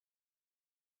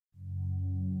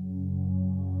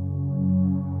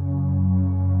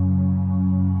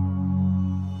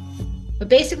But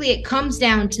basically, it comes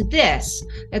down to this,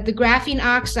 that the graphene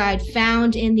oxide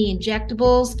found in the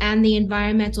injectables and the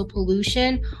environmental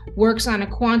pollution works on a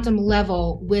quantum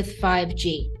level with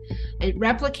 5G. It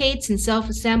replicates and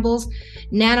self-assembles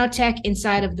nanotech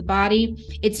inside of the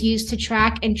body. It's used to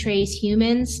track and trace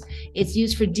humans. It's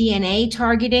used for DNA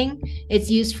targeting. It's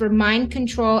used for mind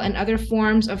control and other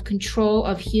forms of control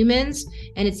of humans.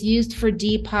 And it's used for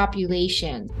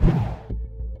depopulation.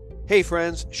 Hey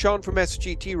friends, Sean from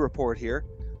SGT Report here.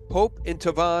 Hope and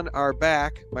Tavan are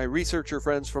back, my researcher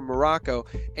friends from Morocco,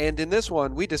 and in this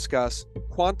one we discuss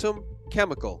quantum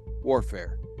chemical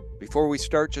warfare. Before we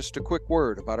start, just a quick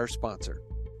word about our sponsor.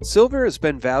 Silver has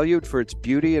been valued for its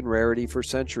beauty and rarity for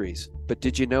centuries, but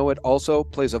did you know it also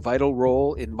plays a vital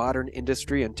role in modern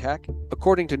industry and tech?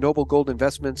 According to Noble Gold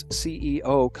Investments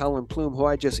CEO Colin Plume, who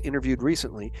I just interviewed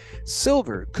recently,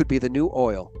 silver could be the new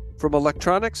oil. From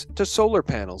electronics to solar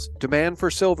panels, demand for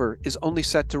silver is only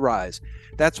set to rise.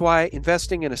 That's why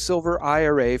investing in a silver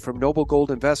IRA from Noble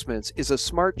Gold Investments is a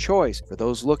smart choice for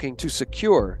those looking to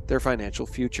secure their financial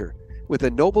future. With a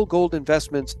Noble Gold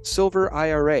Investments Silver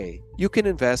IRA, you can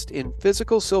invest in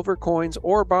physical silver coins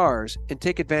or bars and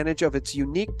take advantage of its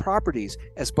unique properties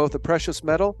as both a precious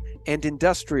metal and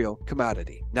industrial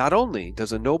commodity. Not only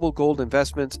does a Noble Gold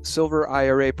Investments Silver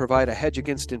IRA provide a hedge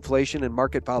against inflation and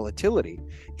market volatility,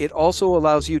 it also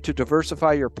allows you to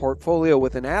diversify your portfolio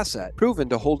with an asset proven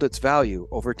to hold its value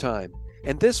over time.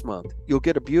 And this month, you'll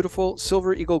get a beautiful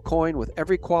Silver Eagle coin with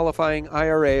every qualifying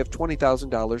IRA of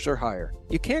 $20,000 or higher.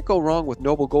 You can't go wrong with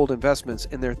Noble Gold Investments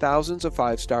and their thousands of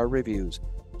 5-star reviews.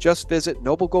 Just visit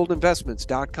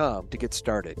noblegoldinvestments.com to get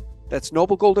started. That's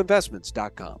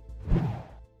noblegoldinvestments.com.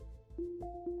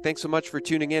 Thanks so much for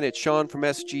tuning in. It's Sean from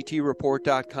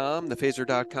SGTReport.com,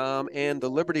 thephaser.com, and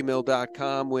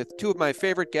thelibertymill.com with two of my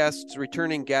favorite guests,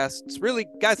 returning guests. Really,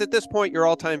 guys, at this point, your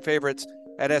all-time favorites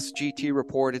at SGT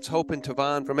Report. It's Hope and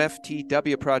Tavan from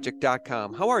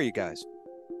FTWproject.com. How are you guys?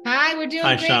 Hi, we're doing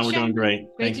Hi, great. Sean. We're doing great.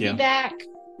 Great to be back.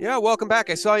 Yeah, welcome back.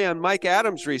 I saw you on Mike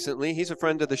Adams recently. He's a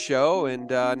friend of the show, and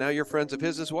now you're friends of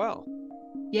his as well.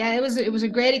 Yeah, it was a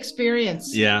great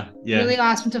experience. Yeah. Really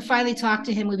awesome to finally talk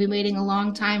to him. We've been waiting a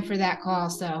long time for that call,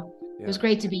 so Yeah. It was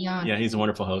great to be on. Yeah, he's a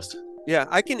wonderful host. Yeah,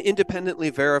 I can independently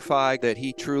verify that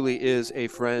he truly is a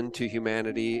friend to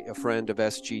humanity, a friend of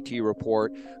SGT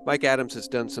Report. Mike Adams has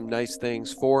done some nice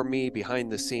things for me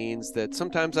behind the scenes that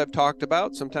sometimes I've talked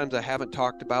about, sometimes I haven't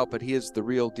talked about, but he is the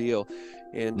real deal.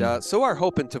 And so are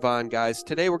Hope and Tavan, guys.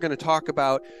 Today we're going to talk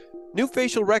about new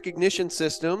facial recognition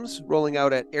systems rolling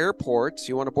out at airports.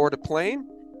 You want to board a plane?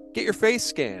 Get your face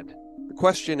scanned. The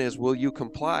question is, will you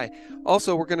comply?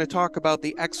 Also, we're going to talk about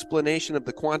the explanation of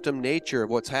the quantum nature of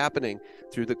what's happening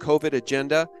through the COVID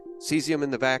agenda, cesium in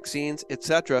the vaccines,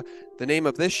 etc. The name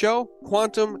of this show,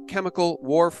 Quantum Chemical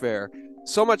Warfare.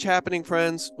 So much happening,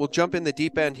 friends. We'll jump in the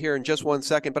deep end here in just 1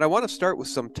 second, but I want to start with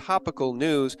some topical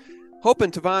news. Hope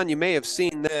and Tavan, you may have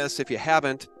seen this. If you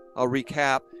haven't, I'll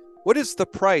recap. What is the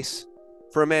price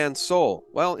for a man's soul?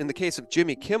 Well, in the case of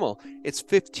Jimmy Kimmel, it's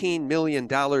 $15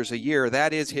 million a year.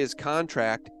 That is his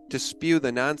contract to spew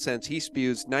the nonsense he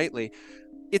spews nightly.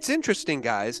 It's interesting,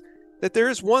 guys, that there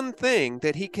is one thing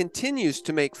that he continues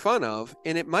to make fun of,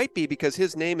 and it might be because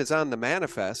his name is on the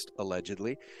manifest,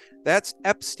 allegedly. That's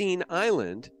Epstein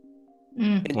Island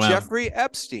and Jeffrey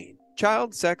Epstein,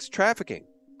 child sex trafficking.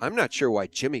 I'm not sure why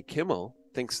Jimmy Kimmel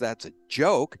thinks that's a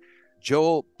joke.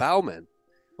 Joel Bauman,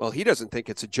 well, he doesn't think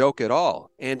it's a joke at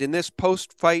all. And in this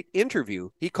post-fight interview,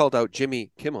 he called out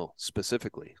Jimmy Kimmel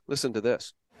specifically. Listen to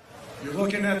this. You're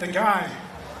looking at the guy.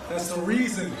 That's the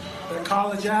reason that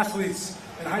college athletes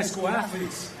and high school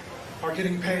athletes are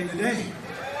getting paid today.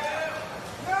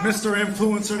 Mr.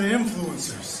 Influencer to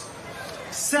influencers.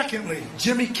 Secondly,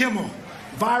 Jimmy Kimmel,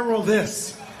 viral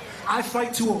this. I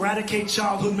fight to eradicate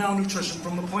childhood malnutrition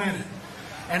from the planet.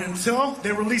 And until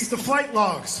they release the flight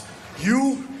logs,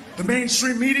 you, the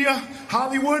mainstream media,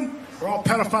 Hollywood, are all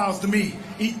pedophiles to me.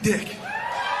 Eat dick.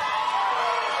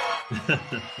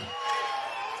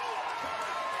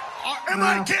 Am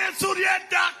I canceled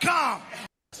yet.com?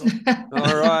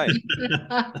 All right.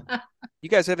 You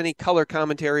guys have any color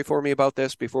commentary for me about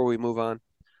this before we move on?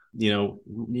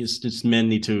 Just men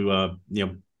need to,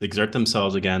 exert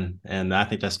themselves again. And I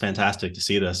think that's fantastic to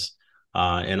see this.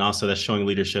 And also that's showing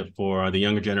leadership for the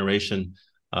younger generation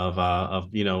of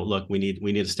look, we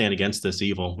need to stand against this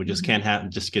evil. We just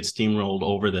can't just get steamrolled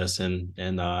over this and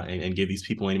give these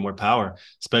people any more power,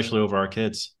 especially over our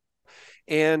kids.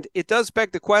 And it does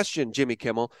beg the question, Jimmy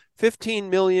Kimmel, $15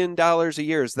 million a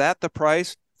year. Is that the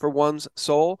price for one's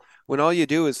soul when all you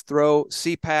do is throw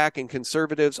CPAC and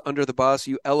conservatives under the bus.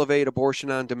 You elevate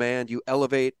abortion on demand, you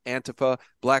elevate Antifa,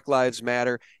 Black Lives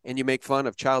Matter, and you make fun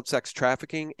of child sex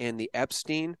trafficking and the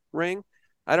Epstein ring.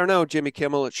 I don't know, Jimmy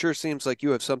Kimmel, it sure seems like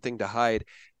you have something to hide,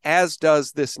 as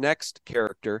does this next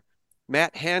character,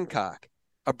 Matt Hancock,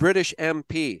 a British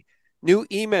MP. New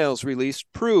emails released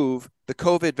prove the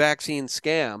COVID vaccine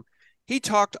scam. He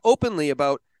talked openly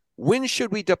about when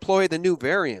should we deploy the new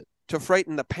variant to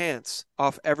frighten the pants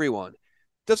off everyone.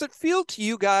 Does it feel to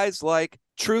you guys like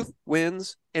truth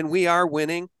wins and we are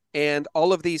winning and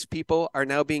all of these people are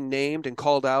now being named and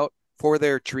called out for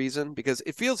their treason? Because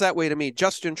it feels that way to me.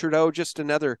 Justin Trudeau, just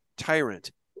another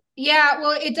tyrant. Yeah,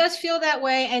 well, it does feel that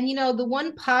way. And, the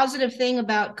one positive thing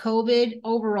about COVID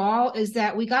overall is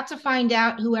that we got to find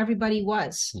out who everybody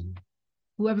was,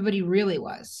 who everybody really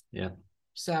was. Yeah.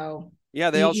 So. Yeah,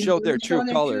 they all showed their true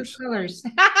colors.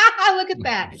 Look at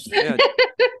that. Yeah.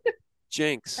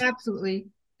 Jinx. Absolutely.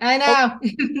 I know.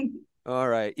 All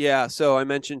right. Yeah. So I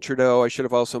mentioned Trudeau. I should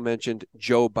have also mentioned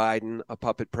Joe Biden, a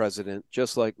puppet president,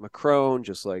 just like Macron,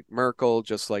 just like Merkel,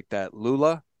 just like that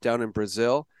Lula down in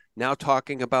Brazil. Now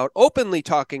openly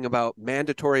talking about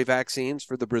mandatory vaccines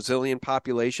for the Brazilian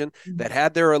population that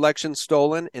had their election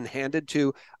stolen and handed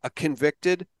to a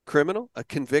convicted criminal, a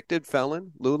convicted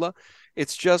felon, Lula.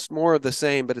 It's just more of the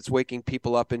same, but it's waking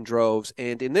people up in droves.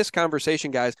 And in this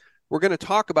conversation, guys, we're going to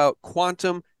talk about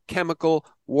quantum chemical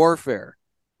warfare.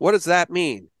 What does that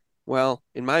mean? Well,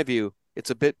 in my view, it's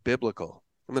a bit biblical.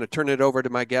 I'm going to turn it over to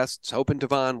my guests, Hope and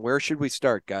Devon. Where should we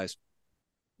start, guys?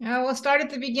 We'll start at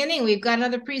the beginning. We've got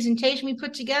another presentation we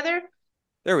put together.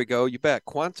 There we go. You bet.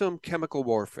 Quantum chemical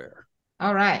warfare.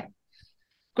 All right.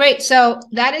 Great. So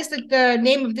that is the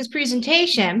name of this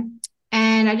presentation.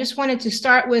 And I just wanted to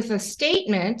start with a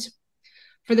statement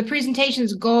for the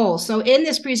presentation's goal. So in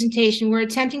this presentation, we're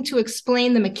attempting to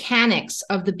explain the mechanics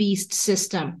of the BEAST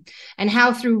system and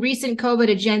how through recent COVID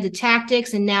agenda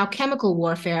tactics and now chemical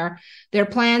warfare, their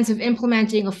plans of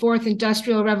implementing a fourth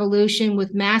industrial revolution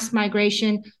with mass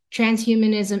migration,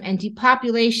 transhumanism, and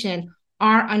depopulation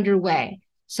are underway.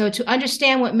 So to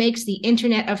understand what makes the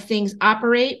Internet of Things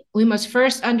operate, we must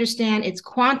first understand its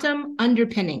quantum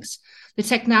underpinnings. The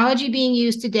technology being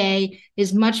used today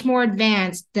is much more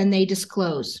advanced than they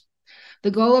disclose.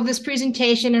 The goal of this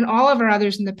presentation and all of our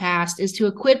others in the past is to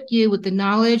equip you with the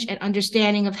knowledge and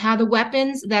understanding of how the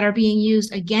weapons that are being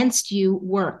used against you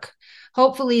work.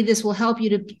 Hopefully, this will help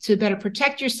you to better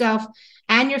protect yourself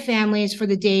and your families for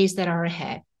the days that are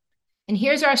ahead. And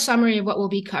here's our summary of what we'll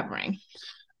be covering.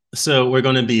 So we're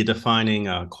going to be defining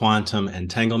quantum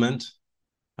entanglement,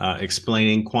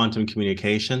 explaining quantum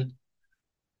communication.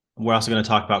 We're also going to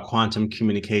talk about quantum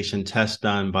communication tests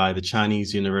done by the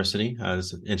Chinese university.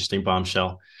 It's an interesting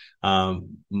bombshell.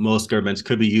 Most governments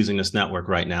could be using this network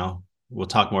right now. We'll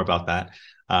talk more about that.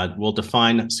 We'll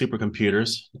define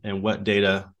supercomputers and what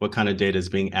kind of data is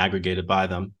being aggregated by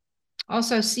them.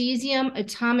 Also, cesium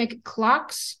atomic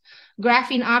clocks.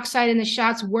 Graphene oxide in the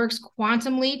shots works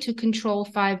quantumly to control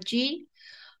 5G.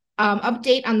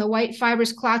 Update on the white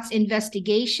fibrous clots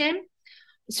investigation.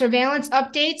 Surveillance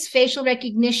updates, facial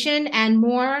recognition, and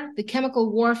more. The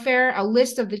chemical warfare, a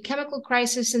list of the chemical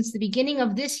crisis since the beginning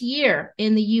of this year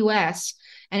in the U.S.,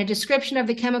 and a description of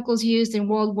the chemicals used in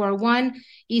World War I,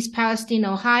 East Palestine,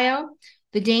 Ohio,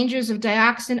 the dangers of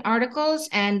dioxin articles,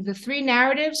 and the 3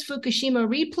 narratives, Fukushima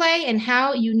replay, and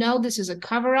how you know this is a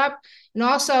cover-up. And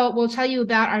also, we'll tell you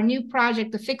about our new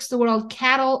project, the Fix the World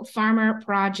Cattle Farmer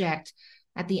Project,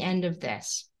 at the end of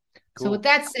this. Cool. So with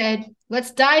that said,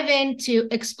 let's dive into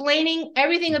explaining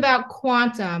everything about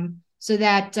quantum so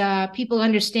that people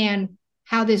understand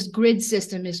how this grid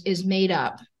system is made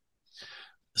up.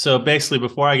 So basically,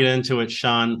 before I get into it,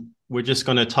 Sean, we're just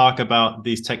going to talk about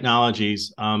these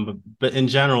technologies. But in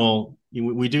general,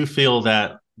 we do feel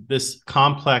that this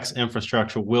complex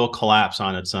infrastructure will collapse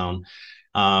on its own.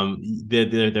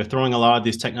 They're throwing a lot of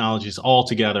these technologies all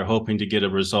together, hoping to get a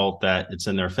result that it's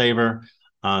in their favor.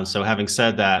 So having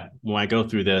said that, when I go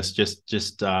through this,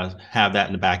 just have that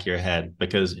in the back of your head,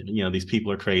 because these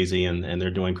people are crazy and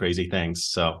they're doing crazy things.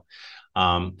 So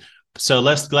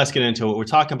let's get into it. We're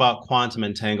talking about quantum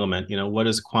entanglement. What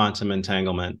is quantum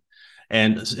entanglement?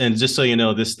 And just so you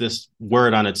know, this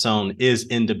word on its own is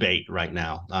in debate right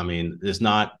now. I mean, there's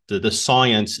not the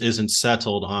science isn't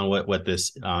settled on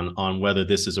on whether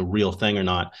this is a real thing or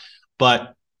not.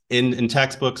 But in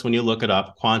textbooks, when you look it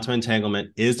up, quantum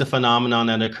entanglement is the phenomenon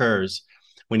that occurs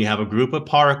when you have a group of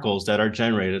particles that are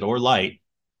generated, or light,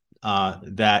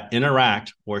 that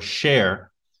interact or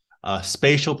share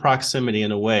spatial proximity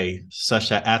in a way such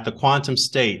that at the quantum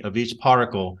state of each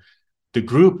particle, the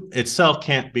group itself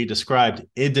can't be described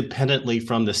independently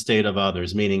from the state of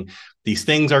others, meaning these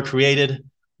things are created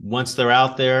once they're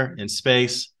out there in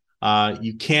space.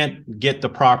 You can't get the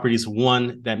properties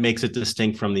one that makes it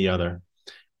distinct from the other,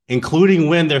 including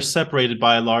when they're separated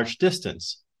by a large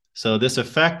distance. So this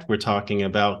effect we're talking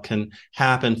about can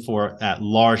happen at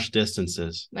large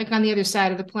distances. Like on the other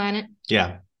side of the planet?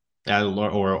 Yeah,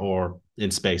 or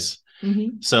in space.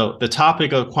 Mm-hmm. So the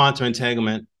topic of quantum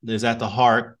entanglement is at the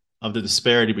heart of the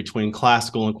disparity between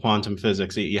classical and quantum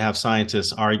physics. You have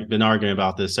scientists been arguing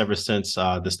about this ever since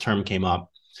this term came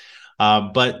up.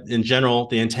 But in general,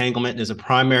 the entanglement is a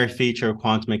primary feature of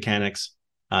quantum mechanics,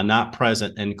 not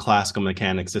present in classical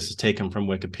mechanics. This is taken from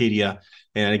Wikipedia.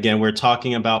 And again, we're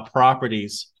talking about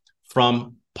properties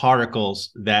from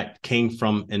particles that came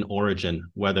from an origin,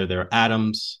 whether they're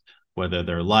atoms, whether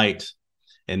they're light.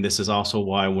 And this is also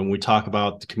why when we talk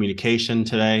about communication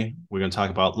today, we're going to talk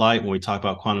about light. When we talk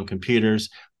about quantum computers,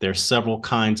 there are several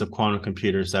kinds of quantum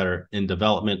computers that are in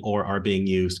development or are being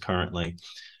used currently.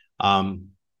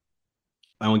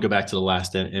 I want to go back to the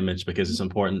last image because it's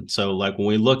important. So like when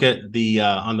we look at the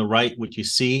on the right, what you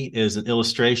see is an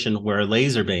illustration where a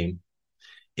laser beam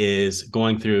is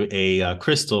going through a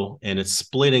crystal and it's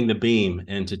splitting the beam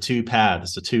into two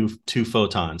paths, so two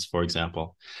photons, for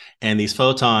example. And these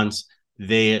photons,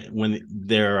 it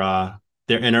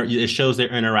shows their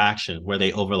interaction where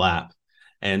they overlap.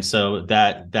 And so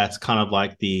that's kind of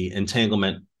like the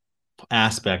entanglement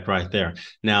aspect right there.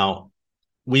 Now,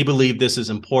 we believe this is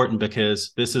important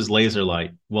because this is laser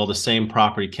light. Well, the same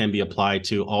property can be applied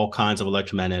to all kinds of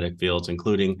electromagnetic fields,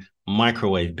 including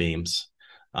microwave beams.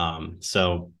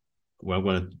 So we're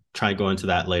going to try and go into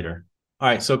that later. All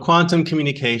right, so quantum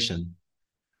communication.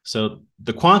 So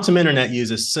the quantum internet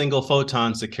uses single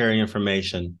photons to carry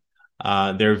information.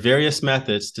 There are various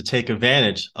methods to take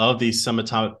advantage of these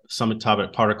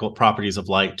subatomic particle properties of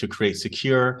light to create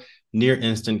secure,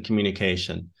 near-instant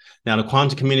communication. Now, the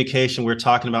quantum communication we're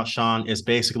talking about, Sean, is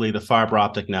basically the fiber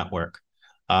optic network.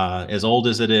 As old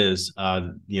as it is,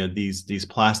 these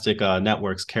plastic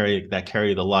networks carry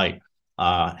the light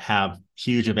have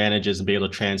huge advantages in being able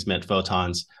to transmit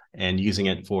photons and using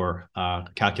it for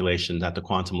calculations at the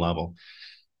quantum level.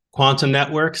 Quantum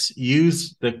networks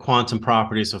use the quantum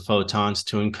properties of photons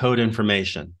to encode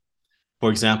information.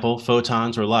 For example,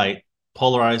 photons or light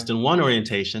polarized in one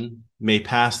orientation may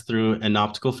pass through an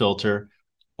optical filter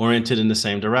oriented in the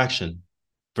same direction,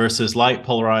 versus light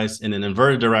polarized in an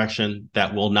inverted direction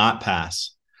that will not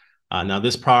pass. Now,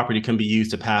 this property can be used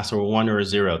to pass over 1 or a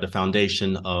 0, the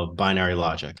foundation of binary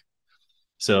logic.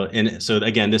 So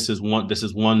again, this is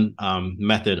one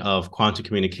method of quantum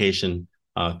communication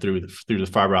through the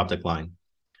fiber optic line.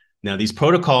 Now, these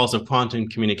protocols of quantum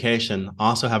communication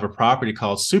also have a property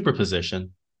called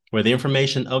superposition, where the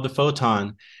information of the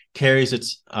photon carries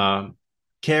its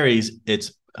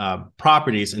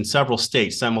properties in several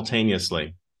states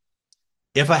simultaneously.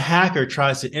 If a hacker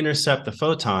tries to intercept the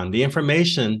photon, the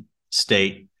information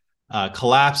state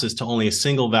collapses to only a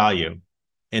single value,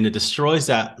 and it destroys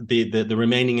the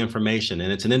remaining information.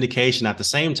 And it's an indication at the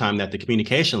same time that the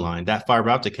communication line, that fiber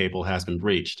optic cable, has been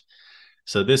breached.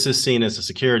 So this is seen as a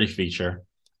security feature.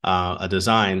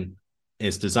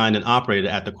 It's designed and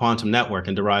operated at the quantum network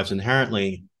and derives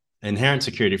inherent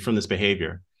security from this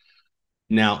behavior.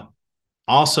 Now,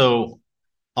 also,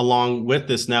 along with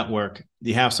this network,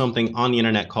 you have something on the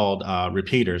internet called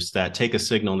repeaters that take a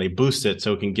signal and they boost it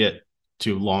so it can get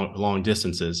to long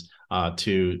distances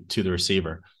to the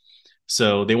receiver.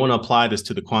 So they want to apply this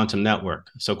to the quantum network.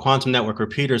 So quantum network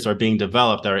repeaters are being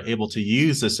developed that are able to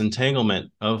use this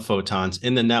entanglement of photons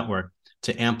in the network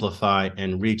to amplify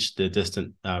and reach the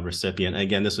distant recipient.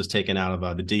 Again, this was taken out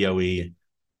of the DOE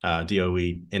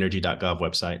energy.gov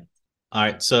website. All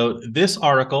right, so this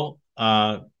article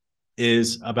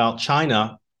is about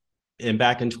China. And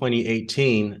back in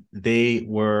 2018, they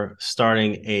were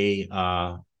starting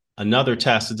another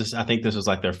test. I think this was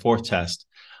like their 4th test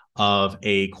of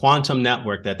a quantum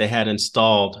network that they had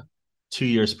installed 2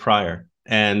 years prior.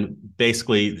 And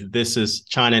basically, this is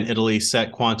China and Italy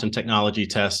set quantum technology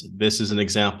tests. This is an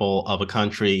example of a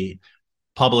country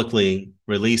publicly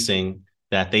releasing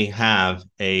that they have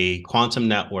a quantum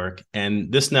network.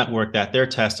 And this network that they're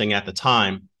testing at the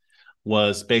time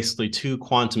was basically 2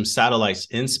 quantum satellites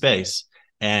in space.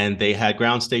 And they had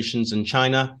ground stations in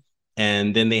China,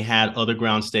 and then they had other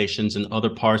ground stations in other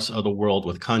parts of the world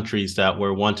with countries that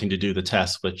were wanting to do the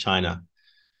tests with China.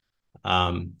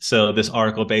 So this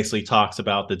article basically talks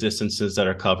about the distances that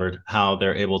are covered, how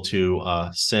they're able to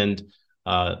send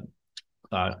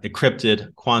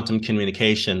encrypted quantum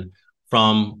communication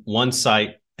from one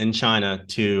site in China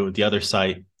to the other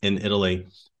site in Italy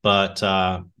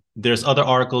but there's other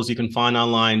articles you can find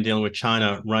online dealing with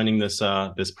China running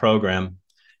this program,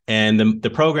 and the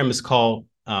program is called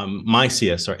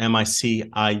MICIUS, or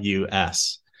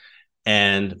MICIUS.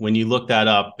 And when you look that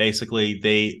up,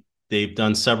 basically they've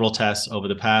done several tests over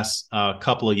the past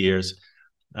couple of years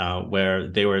where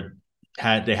they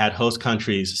had host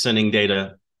countries sending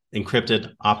data,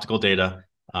 encrypted optical data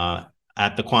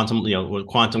at the quantum, with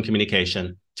quantum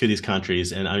communication to these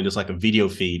countries. And I mean, there's like a video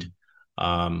feed,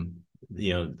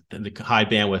 the high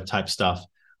bandwidth type stuff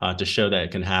to show that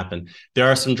it can happen. There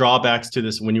are some drawbacks to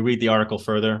this. When you read the article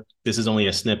further, this is only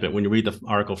a snippet. When you read the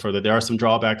article further, there are some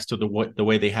drawbacks to the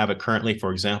way they have it currently.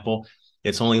 For example,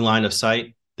 it's only line of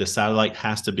sight. The satellite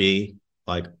has to be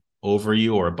like over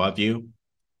you or above you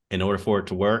in order for it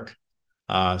to work.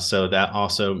 So that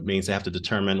also means they have to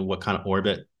determine what kind of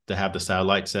orbit to have the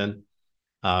satellites in.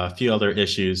 A few other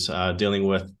issues dealing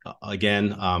with, again,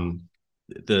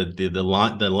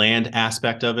 the land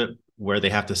aspect of it, where they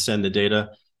have to send the data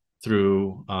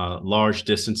through large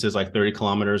distances, like 30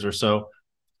 kilometers or so.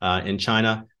 In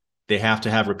China, they have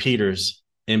to have repeaters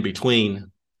in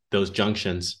between those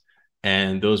junctions.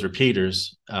 And those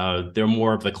repeaters, they're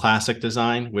more of the classic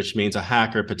design, which means a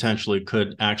hacker potentially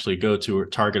could actually go to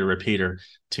target a repeater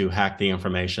to hack the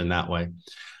information that way.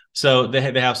 So they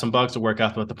have some bugs to work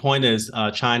out. But the point is,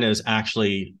 China is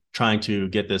actually trying to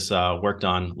get this worked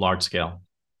on large scale.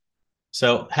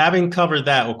 So having covered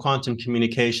that, what quantum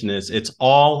communication is, it's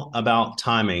all about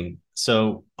timing.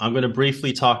 So I'm going to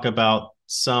briefly talk about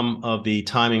some of the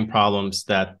timing problems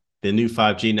that the new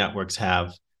 5G networks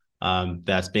have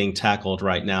that's being tackled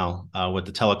right now with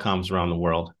the telecoms around the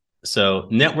world. So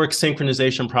network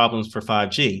synchronization problems for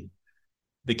 5G.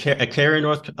 A carrier in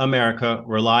North America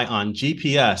rely on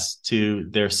GPS to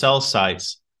their cell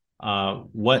sites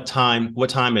what time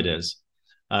it is.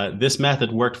 This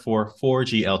method worked for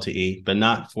 4G LTE, but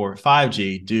not for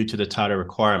 5G due to the tighter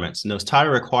requirements. And those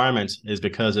tighter requirements is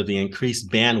because of the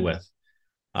increased bandwidth.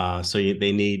 So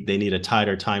they need a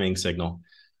tighter timing signal.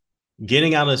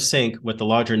 Getting out of sync with the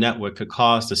larger network could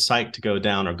cause the site to go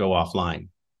down or go offline.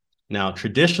 Now,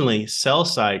 traditionally, cell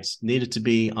sites needed to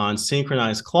be on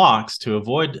synchronized clocks to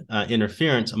avoid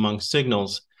interference among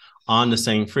signals on the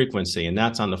same frequency, and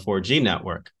that's on the 4G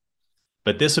network.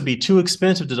 But this would be too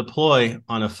expensive to deploy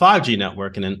on a 5G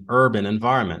network in an urban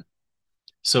environment.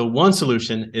 So one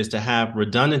solution is to have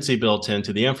redundancy built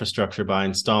into the infrastructure by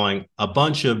installing a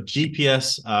bunch of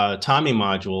GPS timing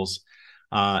modules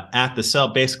at the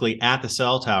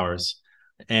cell towers,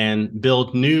 and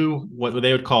build new, what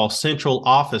they would call central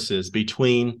offices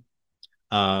between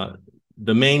the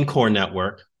main core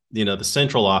network, the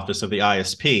central office of the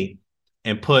ISP,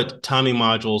 and put timing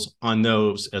modules on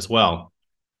those as well.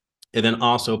 And then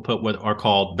also put what are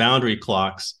called boundary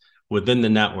clocks within the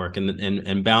network.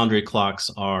 And boundary clocks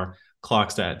are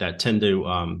clocks that tend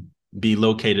to be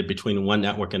located between one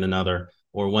network and another,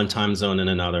 or one time zone and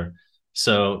another.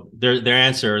 So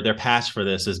their patch for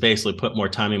this is basically put more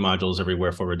timing modules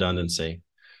everywhere for redundancy.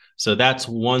 So that's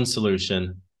one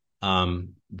solution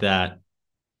that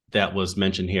was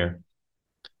mentioned here.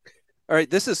 All right,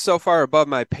 this is so far above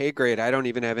my pay grade, I don't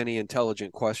even have any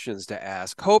intelligent questions to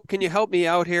ask. Hope, can you help me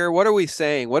out here? What are we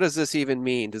saying? What does this even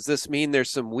mean? Does this mean there's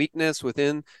some weakness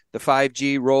within the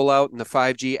 5G rollout and the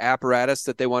 5G apparatus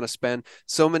that they want to spend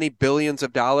so many billions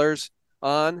of dollars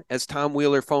on, as Tom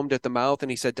Wheeler foamed at the mouth and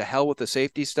he said, to hell with the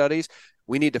safety studies?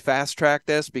 We need to fast track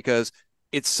this because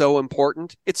it's so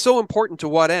important. It's so important to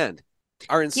what end?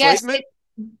 Our enslavement?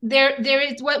 Yes, there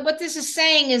is what this is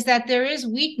saying is that there is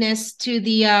weakness to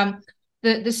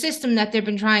the system that they've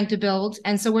been trying to build.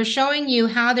 And so we're showing you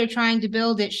how they're trying to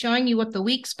build it, showing you what the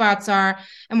weak spots are.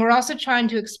 And we're also trying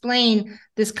to explain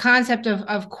this concept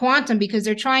of quantum, because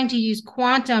they're trying to use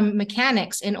quantum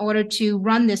mechanics in order to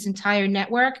run this entire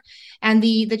network. And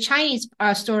the Chinese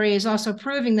story is also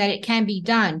proving that it can be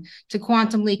done to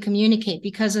quantumly communicate,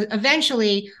 because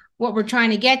eventually what we're trying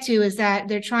to get to is that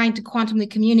they're trying to quantumly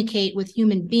communicate with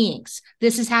human beings.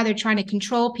 This is how they're trying to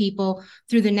control people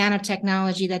through the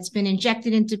nanotechnology that's been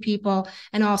injected into people,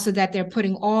 and also that they're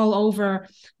putting all over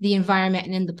the environment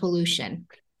and in the pollution.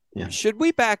 Yeah. Should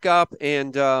we back up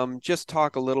and just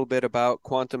talk a little bit about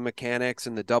quantum mechanics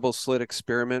and the double slit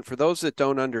experiment for those that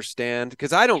don't understand?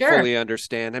 Because I don't fully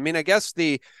understand. I mean, I guess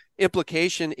the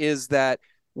implication is that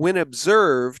when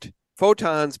observed,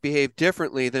 photons behave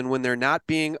differently than when they're not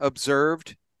being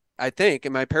observed, I think.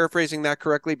 Am I paraphrasing that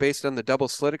correctly based on the double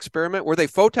slit experiment? Were they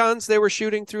photons they were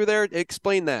shooting through there?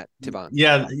 Explain that, Tivan.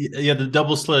 Yeah, the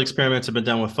double slit experiments have been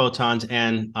done with photons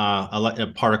and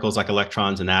particles like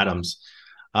electrons and atoms.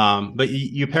 But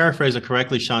you paraphrase it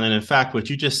correctly, Sean. And in fact, what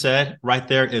you just said right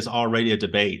there is already a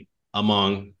debate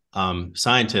among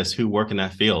scientists who work in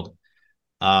that field.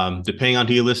 Depending on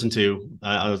who you listen to,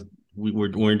 we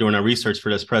were doing our research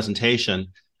for this presentation.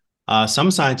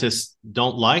 Some scientists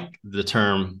don't like the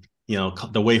term,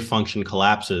 the wave function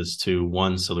collapses to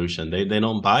one solution. They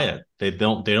don't buy it. They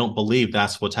don't believe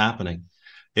that's what's happening.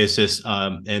 It's just,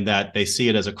 and that they see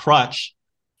it as a crutch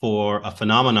for a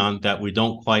phenomenon that we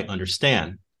don't quite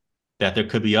understand, that there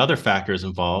could be other factors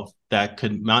involved that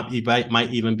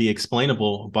might even be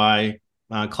explainable by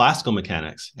classical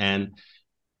mechanics. And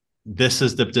this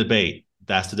is the debate.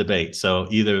 That's the debate. So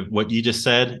either what you just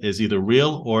said is either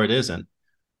real or it isn't.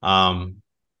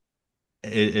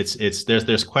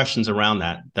 There's questions around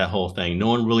that whole thing. No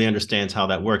one really understands how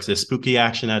that works. There's spooky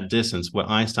action at a distance, what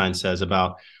Einstein says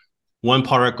about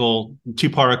two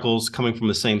particles coming from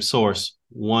the same source.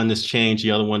 One is changed,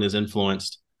 the other one is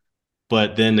influenced.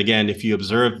 But then again, if you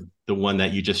observe the one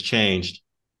that you just changed,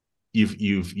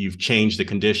 you've changed the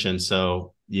condition,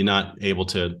 so you're not able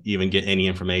to even get any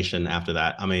information after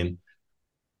that. I mean,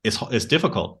 it's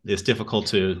difficult. It's difficult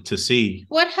to see.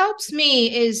 What helps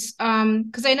me is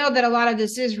because I know that a lot of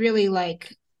this is really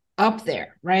like up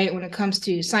there, right, when it comes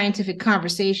to scientific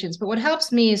conversations. But what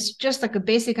helps me is just like a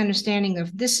basic understanding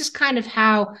of this is kind of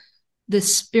how the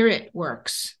spirit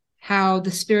works, how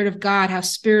the spirit of God, how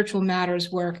spiritual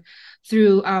matters work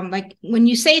through like when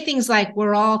you say things like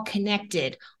we're all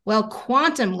connected. Well,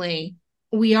 quantumly,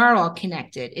 we are all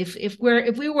connected. If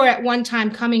we were at one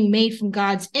time made from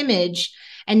God's image,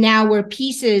 and now we're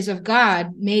pieces of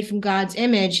God made from God's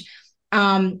image,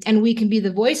 and we can be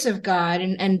the voice of God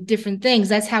and different things.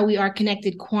 That's how we are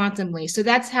connected quantumly. So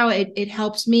that's how it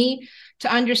helps me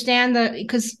to understand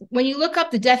because when you look up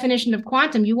the definition of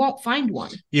quantum, you won't find one.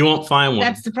 You won't find one.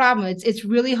 That's the problem. It's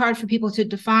really hard for people to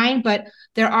define, but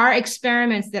there are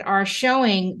experiments that are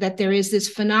showing that there is this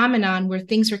phenomenon where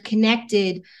things are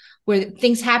connected, where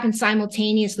things happen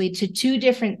simultaneously to two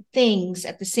different things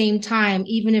at the same time,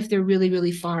 even if they're really,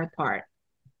 really far apart.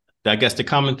 I guess the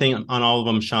common thing on all of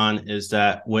them, Sean, is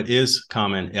that what is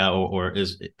common or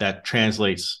is that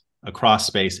translates across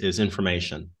space is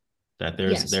information. That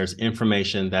there's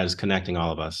information that is connecting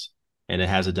all of us, and it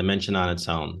has a dimension on its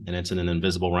own, and it's in an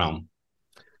invisible realm.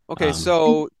 Okay,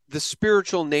 so the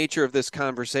spiritual nature of this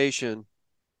conversation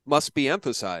must be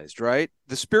emphasized, right?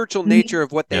 The spiritual nature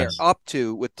of what they're up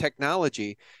to with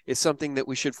technology is something that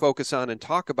we should focus on and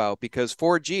talk about, because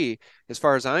 4G, as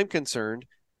far as I'm concerned,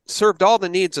 served all the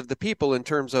needs of the people in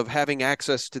terms of having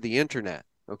access to the internet.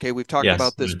 Okay, we've talked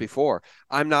about this before.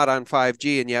 I'm not on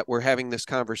 5G, and yet we're having this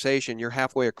conversation. You're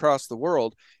halfway across the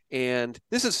world, and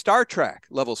this is Star Trek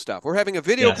level stuff. We're having a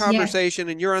video conversation,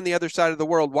 and you're on the other side of the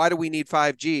world. Why do we need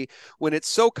 5G when it's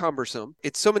so cumbersome?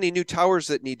 It's so many new towers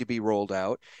that need to be rolled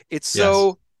out. It's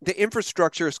so the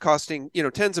infrastructure is costing,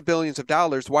 tens of billions of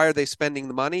dollars. Why are they spending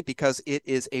the money? Because it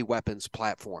is a weapons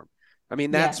platform. I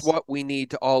mean, that's what we need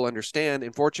to all understand.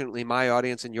 And fortunately, my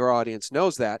audience and your audience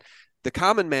knows that. The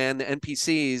common man, the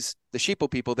NPCs, the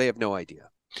sheeple people, they have no idea.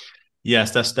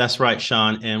 Yes, that's right,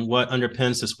 Sean. And what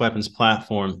underpins this weapons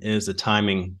platform is the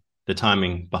timing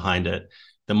behind it.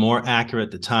 The more accurate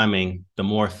the timing, the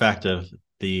more effective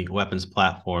the weapons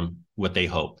platform, what they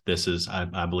hope.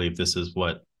 I believe this is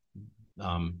what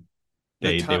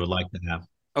they would like to have.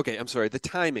 Okay, I'm sorry. The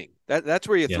timing. That's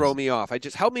where you throw me off.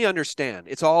 Help me understand.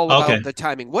 It's all about the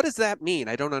timing. What does that mean?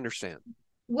 I don't understand.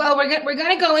 Well, we're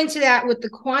going to go into that with the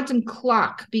quantum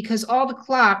clock, because all the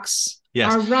clocks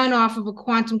are run off of a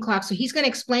quantum clock. So he's going to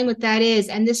explain what that is.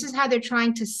 And this is how they're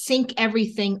trying to sync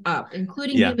everything up,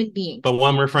 including human beings. But what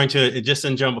I'm referring to, just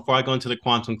in general, before I go into the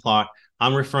quantum clock,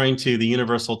 I'm referring to the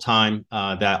universal time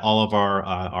that all of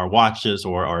our watches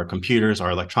or our computers,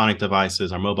 our electronic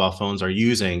devices, our mobile phones are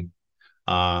using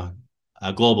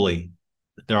globally.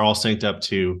 They're all synced up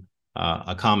to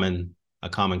a common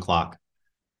clock.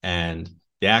 And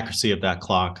the accuracy of that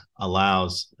clock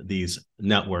allows these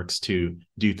networks to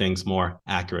do things more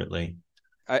accurately.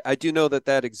 I do know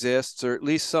that exists, or at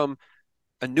least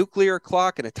a nuclear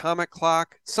clock, an atomic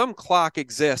clock, some clock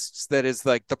exists that is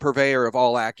like the purveyor of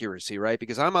all accuracy, right?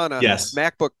 Because I'm on a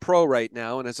MacBook Pro right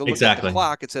now, and as I look at the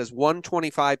clock, it says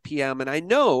 1:25 p.m. And I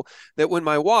know that when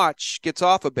my watch gets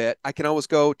off a bit, I can always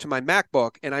go to my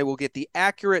MacBook and I will get the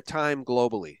accurate time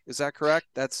globally. Is that correct?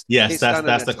 That's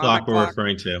the clock we're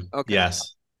referring to. Okay.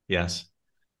 Yes.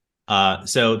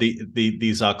 So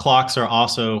these clocks are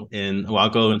also in, well, I'll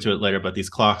go into it later, but these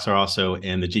clocks are also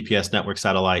in the GPS network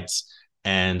satellites.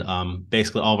 And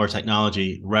basically all of our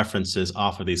technology references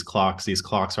off of these clocks. These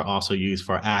clocks are also used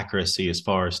for accuracy as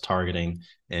far as targeting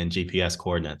and GPS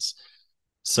coordinates.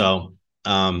 So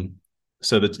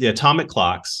So the atomic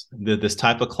clocks, this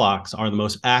type of clocks, are the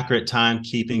most accurate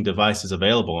timekeeping devices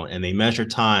available, and they measure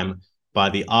time by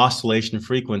the oscillation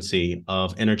frequency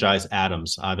of energized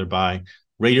atoms, either by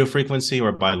radio frequency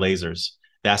or by lasers.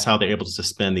 That's how they're able to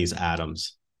suspend these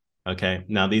atoms. Okay,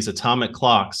 now these atomic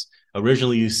clocks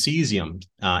originally used cesium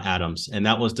atoms, and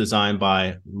that was designed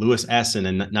by Louis Essen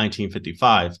in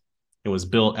 1955. It was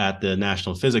built at the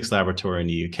National Physics Laboratory in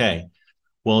the UK.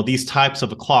 Well, these types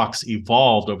of clocks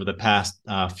evolved over the past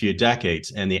few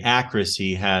decades, and the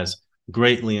accuracy has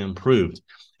greatly improved.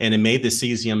 And it made the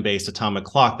cesium-based atomic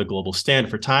clock the global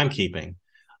standard for timekeeping.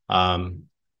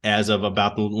 As of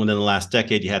about within the last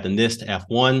decade, you had the NIST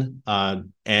F1,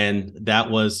 and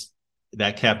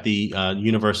that kept the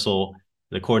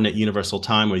Coordinate Universal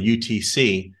Time, or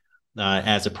UTC,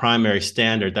 as a primary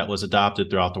standard that was adopted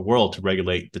throughout the world to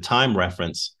regulate the time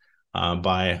reference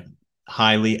by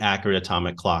highly accurate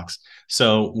atomic clocks.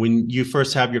 So when you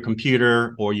first have your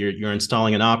computer, or you're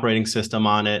installing an operating system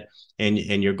on it, and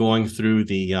you're going through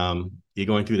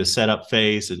the setup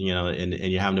phase, and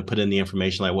you're having to put in the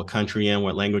information like what country you're in,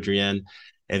 what language you're in,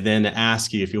 and then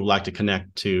ask you if you would like to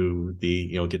connect to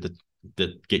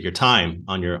get your time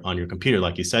on your computer,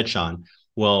 like you said, Sean.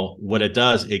 Well, what it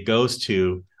does, it goes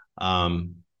to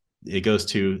one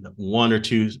or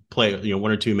two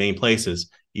main places,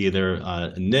 either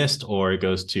NIST, or it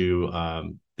goes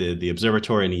to the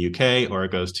observatory in the UK, or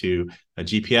it goes to a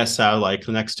GPS satellite,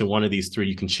 connects to one of these three.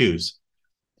 You can choose,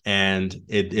 and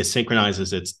it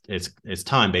synchronizes its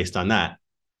time based on that.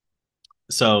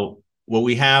 So what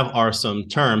we have are some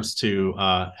terms to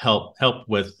help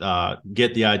with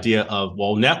get the idea of,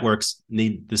 well, networks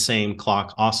need the same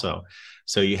clock also.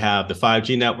 So you have the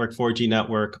 5G network, 4G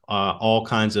network, all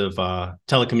kinds of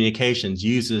telecommunications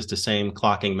uses the same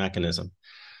clocking mechanism.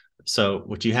 So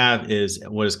what you have is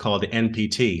what is called the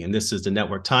NPT, and this is the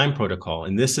Network Time Protocol.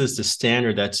 And this is the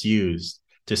standard that's used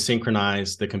to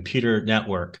synchronize the computer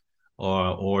network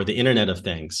or the Internet of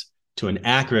Things to an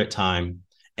accurate time.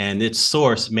 And its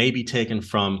source may be taken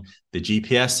from the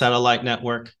GPS satellite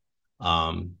network,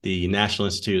 the National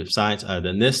Institute of Science,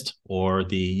 the NIST, or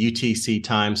the UTC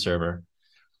time server.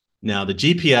 Now, the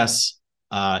GPS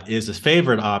is a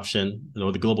favorite option,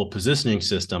 or the Global Positioning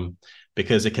System,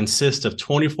 because it consists of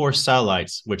 24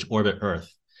 satellites which orbit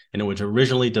Earth, and it was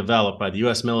originally developed by the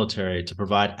U.S. military to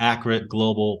provide accurate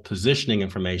global positioning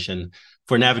information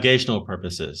for navigational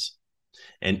purposes.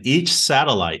 And each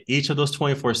of those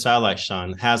 24 satellites,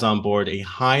 Sean, has on board a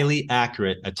highly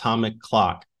accurate atomic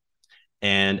clock,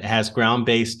 and has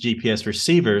ground-based GPS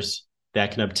receivers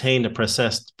that can obtain the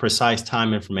precise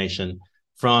time information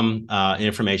from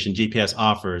information GPS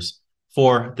offers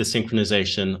for the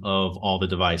synchronization of all the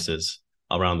devices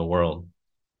around the world.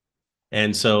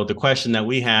 And so the question that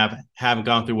we haven't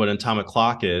gone through what an atomic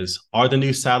clock is. Are the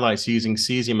new satellites using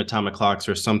cesium atomic clocks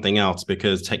or something else?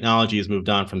 Because technology has moved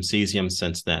on from cesium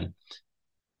since then.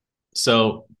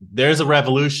 So there's a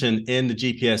revolution in the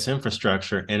GPS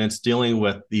infrastructure, and it's dealing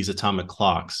with these atomic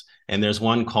clocks. And there's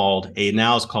one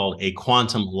now it's called a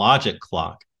quantum logic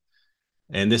clock.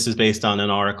 And this is based on an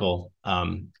article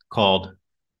called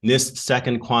NIST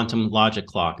Second Quantum Logic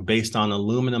Clock, based on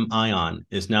aluminum ion,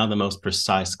 is now the most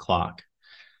precise clock.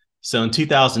 So in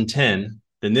 2010,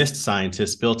 the NIST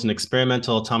scientists built an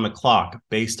experimental atomic clock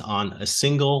based on a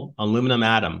single aluminum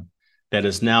atom that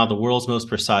is now the world's most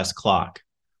precise clock,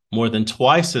 more than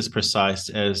twice as precise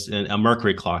as a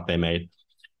mercury clock they made.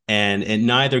 And it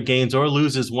neither gains or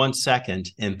loses 1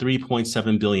 second in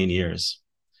 3.7 billion years.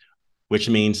 Which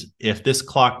means if this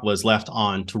clock was left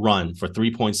on to run for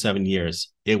 3.7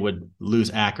 years, it would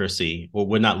lose accuracy, or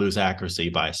would not lose accuracy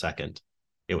by a second.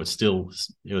 It would still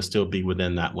be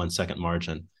within that 1 second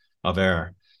margin of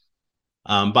error.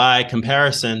 By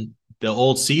comparison, the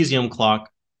old cesium clock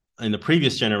in the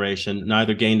previous generation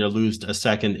neither gained or lost a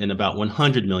second in about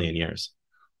 100 million years.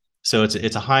 So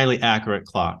it's a highly accurate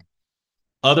clock.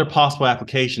 Other possible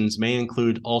applications may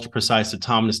include ultra-precise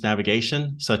autonomous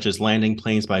navigation, such as landing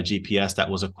planes by GPS.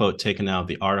 That was a quote taken out of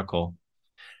the article.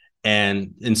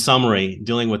 And in summary,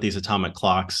 dealing with these atomic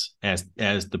clocks as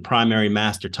the primary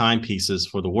master timepieces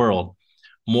for the world,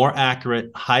 more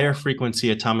accurate, higher frequency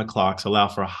atomic clocks allow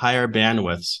for higher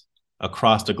bandwidths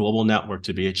across the global network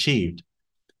to be achieved.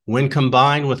 When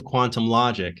combined with quantum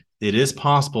logic, it is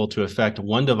possible to affect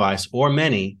one device or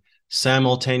many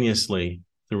simultaneously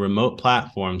through remote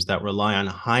platforms that rely on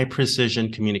high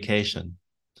precision communication.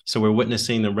 So we're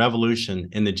witnessing the revolution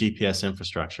in the GPS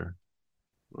infrastructure.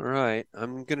 All right.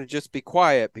 I'm going to just be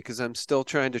quiet because I'm still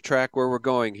trying to track where we're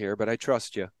going here, but I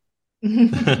trust you.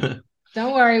 Don't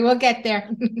worry, we'll get there.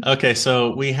 Okay,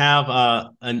 so we have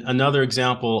another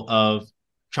example of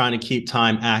trying to keep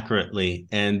time accurately.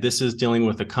 And this is dealing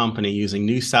with a company using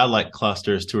new satellite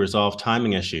clusters to resolve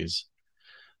timing issues.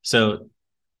 So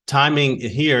timing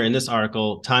here in this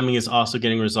article, timing is also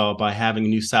getting resolved by having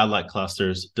new satellite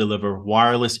clusters deliver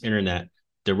wireless internet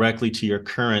directly to your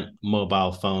current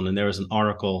mobile phone. And there was an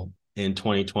article in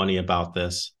 2020 about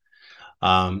this.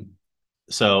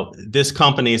 So this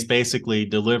company is basically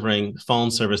delivering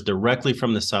phone service directly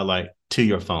from the satellite to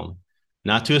your phone,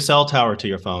 not to a cell tower to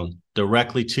your phone,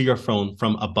 directly to your phone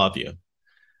from above you.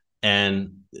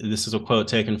 And this is a quote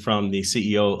taken from the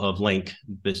CEO of Lynk.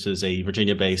 This is a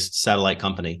Virginia-based satellite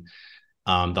company.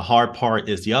 The hard part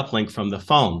is the uplink from the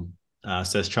phone,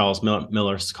 says Charles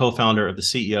Miller, co-founder of the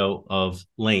CEO of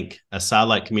Lynk, a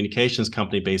satellite communications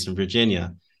company based in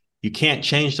Virginia. You can't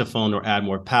change the phone or add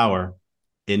more power.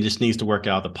 It just needs to work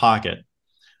out of the pocket.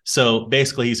 So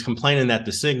basically, he's complaining that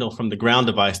the signal from the ground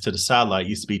device to the satellite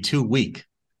used to be too weak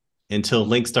until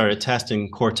Lynk started testing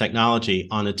core technology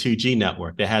on a 2G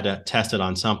network. They had to test it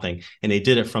on something, and they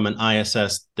did it from an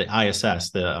ISS,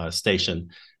 the station.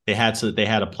 They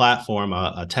had a platform,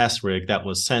 a test rig that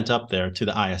was sent up there to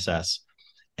the ISS,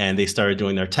 and they started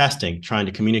doing their testing, trying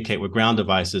to communicate with ground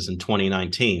devices in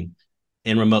 2019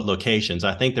 in remote locations.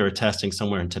 I think they were testing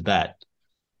somewhere in Tibet.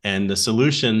 And the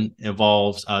solution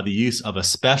involves the use of a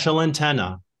special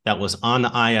antenna that was on the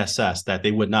ISS that they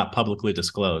would not publicly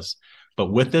disclose. But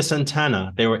with this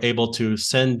antenna, they were able to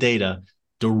send data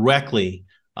directly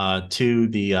to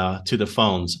the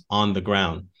phones on the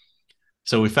ground.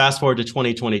 So we fast forward to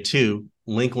 2022,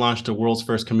 Lynk launched the world's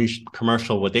first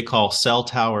commercial, what they call cell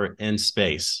tower in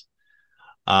space.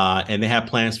 And they have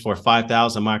plans for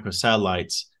 5,000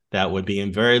 microsatellites that would be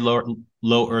in very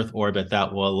low Earth orbit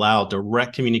that will allow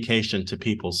direct communication to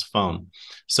people's phone.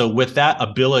 So with that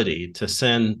ability to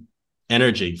send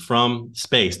energy from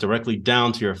space directly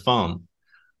down to your phone,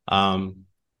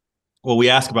 well, we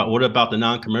asked about what about the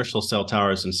non-commercial cell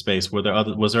towers in space?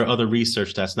 Was there other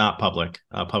research that's not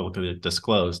publicly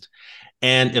disclosed?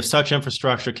 And if such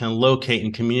infrastructure can locate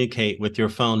and communicate with your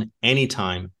phone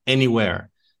anytime, anywhere,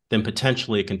 then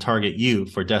potentially it can target you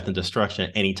for death and destruction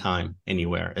at any time,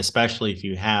 anywhere, especially if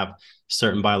you have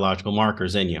certain biological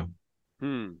markers in you.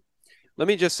 Let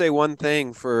me just say one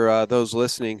thing for those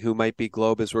listening who might be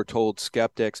globe, as we're told,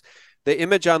 skeptics. The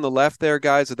image on the left there,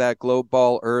 guys, of that globe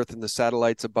ball Earth and the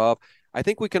satellites above, I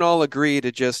think we can all agree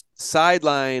to just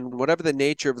sideline whatever the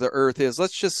nature of the Earth is.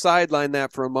 Let's just sideline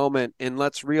that for a moment, and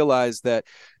let's realize that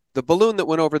the balloon that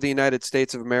went over the United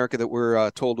States of America that we're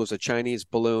told was a Chinese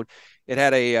balloon, it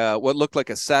had a what looked like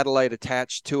a satellite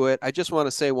attached to it. I just want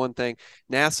to say one thing.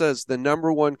 NASA is the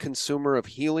 #1 consumer of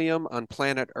helium on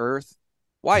planet Earth.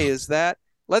 Why is that?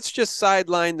 Let's just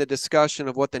sideline the discussion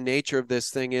of what the nature of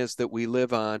this thing is that we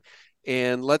live on,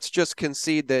 and let's just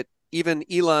concede that even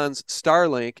Elon's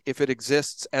Starlink, if it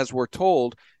exists as we're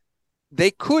told,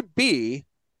 they could be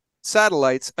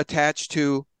satellites attached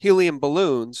to helium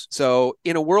balloons. So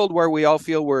in a world where we all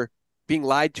feel we're being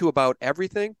lied to about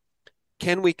everything,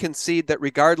 can we concede that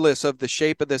regardless of the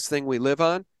shape of this thing we live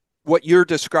on, what you're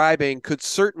describing could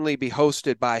certainly be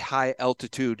hosted by high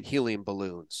altitude helium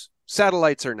balloons?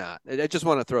 Satellites or not. I just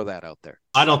want to throw that out there.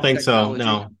 I don't think so.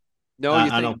 No,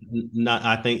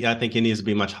 I think it needs to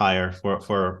be much higher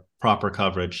for proper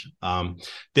coverage.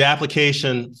 The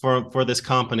application for this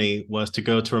company was to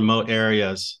go to remote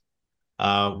areas,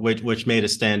 which made it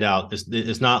stand out.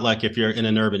 It's not like if you're in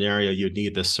an urban area, you'd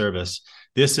need this service.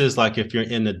 This is like if you're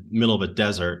in the middle of a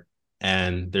desert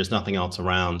and there's nothing else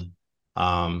around.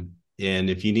 And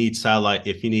if you need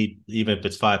even if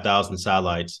it's 5,000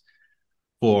 satellites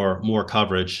for more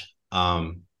coverage,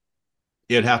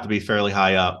 it'd have to be fairly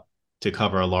high up to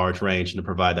cover a large range and to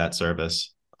provide that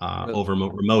service over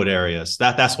remote areas.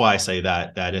 That's why I say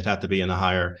that it'd have to be in a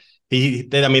higher. They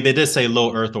did say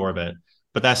low Earth orbit,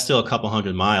 but that's still a couple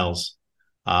hundred miles,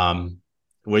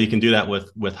 where you can do that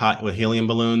with helium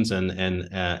balloons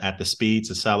and at the speeds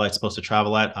the satellite's supposed to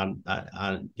travel at.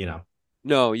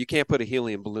 No, you can't put a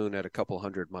helium balloon at a couple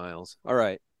hundred miles. All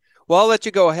right. Well, I'll let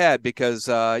you go ahead because,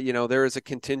 there is a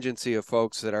contingency of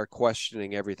folks that are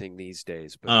questioning everything these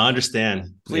days. But I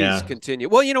understand. Please continue.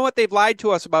 Well, you know what? They've lied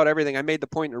to us about everything. I made the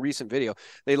point in a recent video.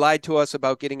 They lied to us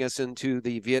about getting us into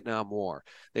the Vietnam War.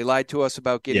 They lied to us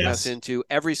about getting us into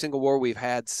every single war we've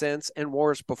had since and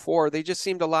wars before. They just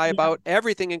seem to lie about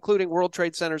everything, including World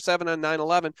Trade Center 7 on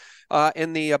 9/11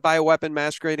 and the bioweapon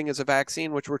masquerading as a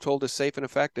vaccine, which we're told is safe and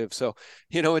effective. So,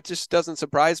 it just doesn't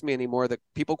surprise me anymore that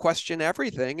people question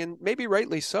everything, and maybe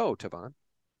rightly so, Tavan.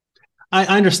 I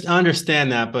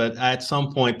understand that, but at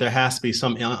some point there has to be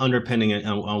some underpinning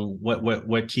on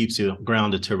what keeps you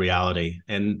grounded to reality,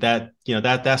 and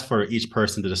that's for each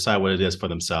person to decide what it is for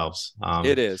themselves.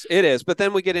 It is. But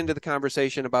then we get into the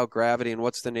conversation about gravity and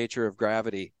what's the nature of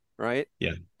gravity, right?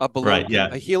 Yeah. A balloon, right, yeah.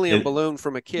 A helium balloon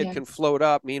from a kid can float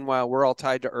up. Meanwhile, we're all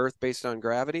tied to Earth based on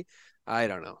gravity. I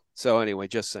don't know. So anyway,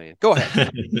 just saying. Go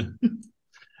ahead.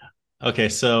 Okay,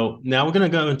 so now we're going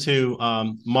to go into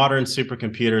modern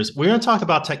supercomputers. We're going to talk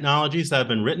about technologies that have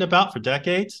been written about for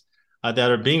decades, that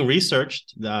are being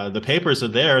researched. The papers are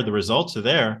there, the results are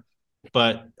there,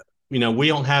 but we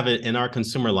don't have it in our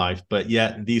consumer life. But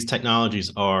yet these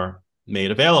technologies are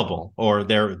made available, or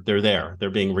they're there.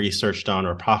 They're being researched on,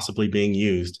 or possibly being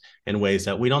used in ways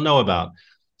that we don't know about.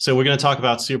 So we're going to talk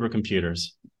about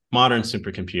supercomputers, modern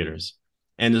supercomputers,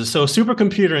 and so a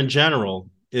supercomputer in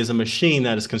general is a machine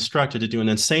that is constructed to do an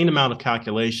insane amount of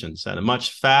calculations at a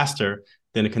much faster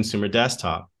than a consumer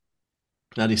desktop.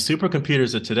 Now, these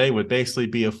supercomputers of today would basically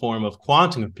be a form of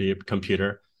quantum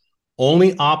computer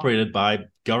only operated by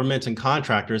governments and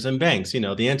contractors and banks,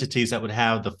 the entities that would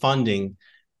have the funding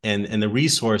and the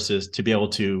resources to be able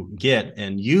to get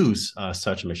and use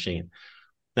such a machine.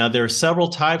 Now, there are several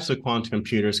types of quantum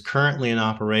computers currently in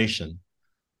operation.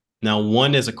 Now,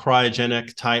 one is a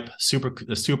cryogenic type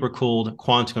supercooled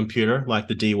quantum computer like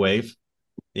the D-Wave.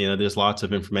 There's lots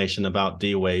of information about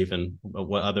D-Wave and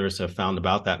what others have found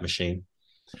about that machine.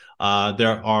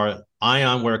 There are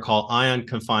what are called ion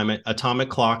confinement atomic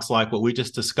clocks, like what we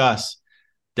just discussed,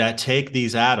 that take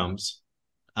these atoms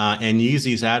and use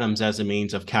these atoms as a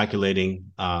means of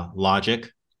calculating logic.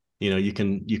 You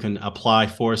can apply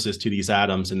forces to these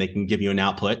atoms and they can give you an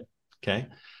output. Okay.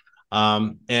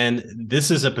 And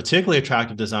this is a particularly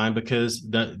attractive design because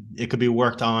it could be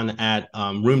worked on at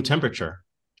room temperature.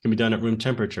 It can be done at room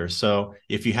temperature. So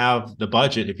if you have the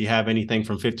budget, if you have anything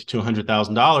from $50,000 to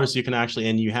 $100,000, you can actually,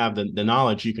 and you have the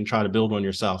knowledge, you can try to build one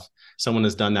yourself. Someone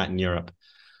has done that in Europe.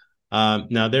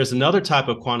 Now, there's another type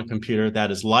of quantum computer that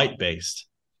is light-based,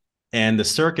 and the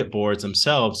circuit boards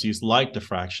themselves use light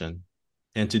diffraction.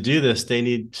 And to do this, they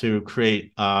had to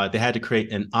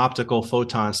create an optical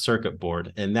photon circuit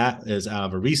board. And that is out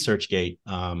of a ResearchGate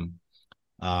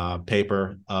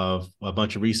paper of a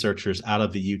bunch of researchers out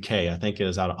of the UK. I think it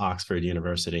was out of Oxford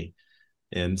University.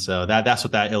 And so that's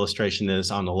what that illustration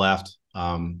is on the left.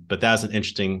 But that's an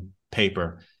interesting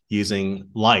paper using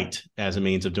light as a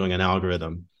means of doing an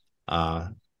algorithm.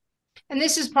 And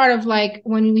this is part of, like,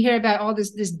 when we hear about all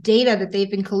this data that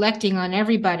they've been collecting on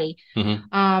everybody,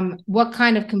 what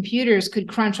kind of computers could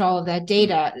crunch all of that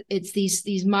data? It's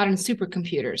these modern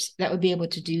supercomputers that would be able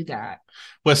to do that.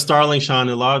 With Starling, Sean,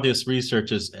 a lot of this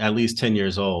research is at least 10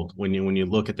 years old when you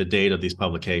look at the data of these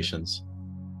publications.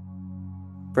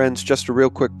 Friends, just a real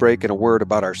quick break and a word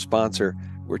about our sponsor.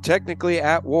 We're technically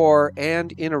at war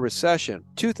and in a recession.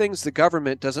 Two things the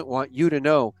government doesn't want you to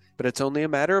know, but it's only a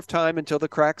matter of time until the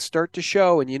cracks start to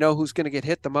show, and you know who's going to get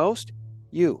hit the most?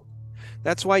 You.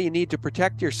 That's why you need to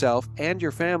protect yourself and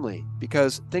your family,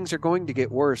 because things are going to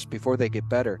get worse before they get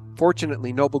better.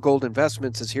 Fortunately, Noble Gold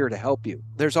Investments is here to help you.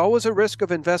 There's always a risk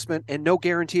of investment and no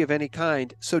guarantee of any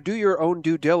kind, so do your own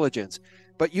due diligence.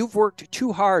 But you've worked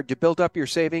too hard to build up your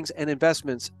savings and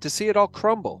investments to see it all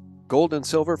crumble. Gold and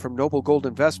silver from Noble Gold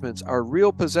Investments are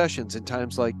real possessions in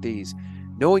times like these.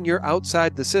 Knowing you're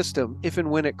outside the system, if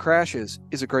and when it crashes,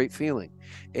 is a great feeling.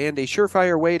 And a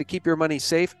surefire way to keep your money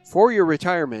safe for your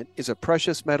retirement is a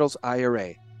precious metals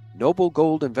IRA. Noble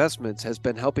Gold Investments has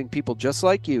been helping people just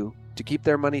like you to keep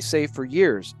their money safe for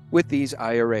years with these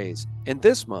IRAs. And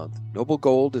this month, Noble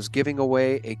Gold is giving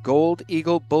away a Gold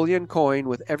Eagle bullion coin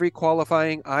with every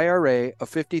qualifying IRA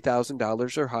of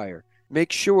 $50,000 or higher.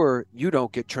 Make sure you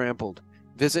don't get trampled.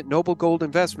 Visit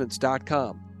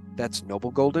noblegoldinvestments.com. That's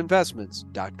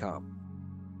noblegoldinvestments.com.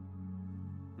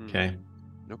 Okay.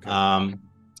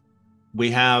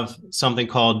 We have something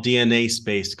called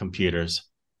DNA-based computers.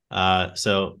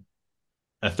 So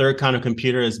a third kind of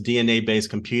computer is DNA-based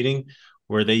computing,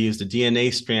 where they use the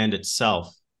DNA strand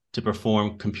itself to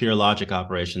perform computer logic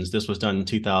operations. This was done in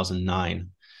 2009.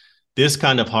 This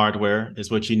kind of hardware is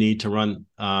what you need to run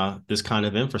this kind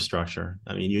of infrastructure.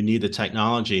 I mean, you need the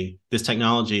technology. This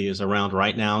technology is around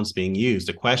right now and it's being used.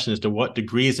 The question is, to what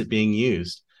degree is it being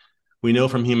used? We know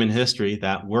from human history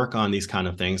that work on these kind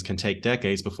of things can take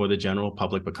decades before the general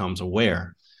public becomes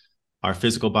aware. Our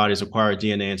physical bodies require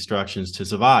DNA instructions to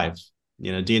survive.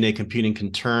 DNA computing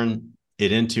can turn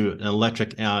it into an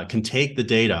electric, can take the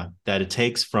data that it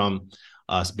takes from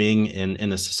us being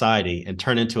in a society and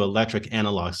turn into electric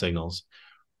analog signals.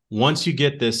 Once you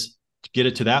get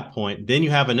it to that point, then you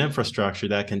have an infrastructure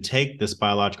that can take this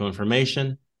biological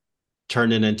information,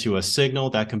 turn it into a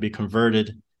signal that can be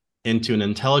converted into an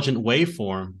intelligent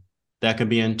waveform that can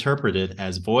be interpreted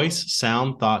as voice,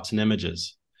 sound, thoughts, and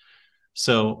images.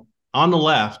 So on the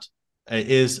left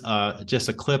is just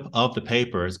a clip of the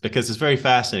papers, because it's very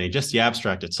fascinating. Just the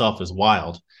abstract itself is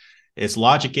wild. It's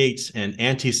logic gates and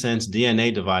antisense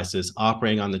DNA devices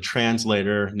operating on the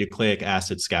translator nucleic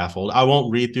acid scaffold. I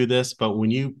won't read through this, but when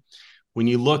you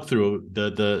look through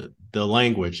the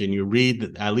language and you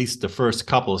read at least the first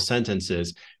couple of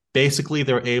sentences, basically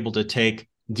they're able to take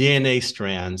DNA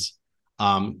strands,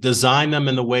 design them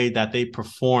in the way that they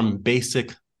perform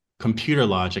basic computer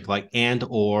logic like and,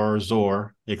 or,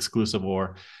 XOR, exclusive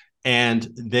or, and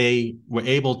they were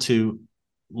able to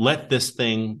let this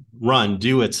thing run,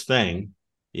 do its thing,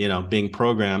 being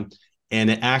programmed,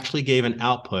 and it actually gave an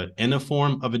output in the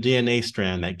form of a DNA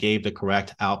strand that gave the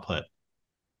correct output.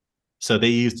 So they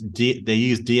used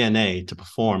DNA to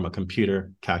perform a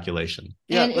computer calculation.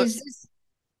 Yeah, And is this...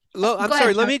 I'm Go sorry.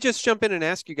 ahead, Let Chuck. me just jump in and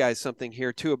ask you guys something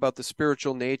here too about the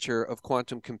spiritual nature of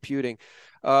quantum computing.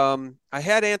 I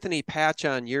had Anthony Patch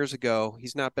on years ago.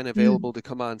 He's not been available to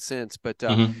come on since, but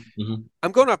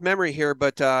I'm going off memory here,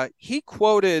 but he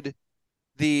quoted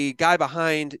the guy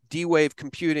behind D-Wave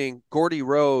Computing, Gordy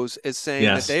Rose, as saying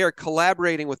that they are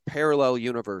collaborating with parallel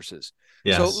universes.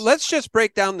 Yes. So let's just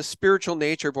break down the spiritual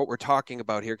nature of what we're talking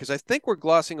about here, because I think we're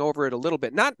glossing over it a little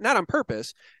bit. Not on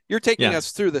purpose. You're taking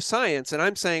us through the science, and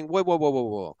I'm saying,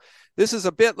 whoa. This is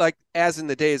a bit like as in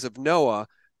the days of Noah,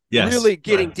 really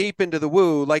getting deep into the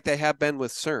woo like they have been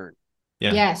with CERN.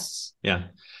 Yeah. Yes. Yeah.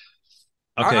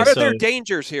 Okay, are there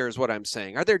dangers here is what I'm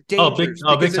saying. Are there dangers?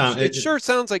 Big time. It sure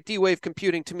sounds like D-Wave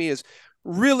Computing to me is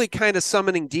really kind of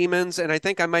summoning demons, and I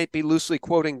think I might be loosely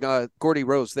quoting Gordy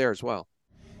Rose there as well.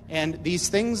 And these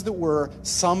things that we're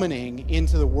summoning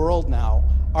into the world now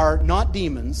are not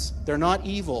demons, they're not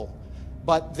evil,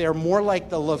 but they're more like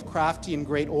the Lovecraftian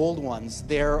great old ones.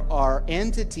 There are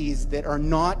entities that are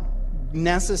not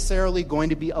necessarily going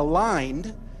to be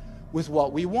aligned with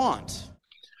what we want.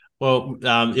 Well,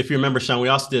 if you remember, Sean, we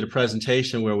also did a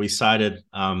presentation where we cited,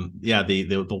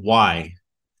 the why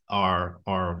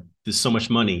there's so much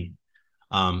money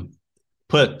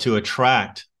put to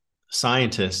attract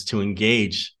scientists to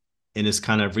engage in this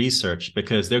kind of research,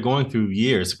 because they're going through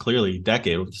years, clearly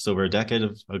just over a decade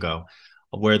ago,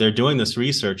 where they're doing this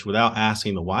research without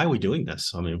asking why are we doing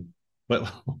this? I mean,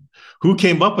 who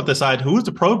came up with this idea? Who's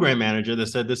the program manager that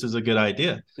said this is a good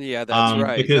idea? Yeah, that's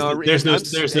right. Because there's no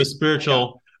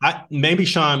spiritual. Maybe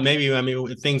Sean,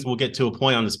 things will get to a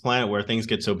point on this planet where things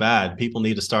get so bad, people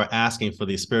need to start asking for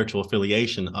the spiritual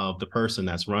affiliation of the person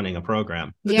that's running a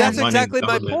program. Yeah, that's exactly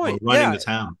my point. Running the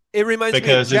town. It reminds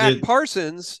me of Jack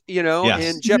Parsons,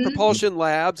 and Jet Propulsion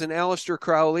Labs and Aleister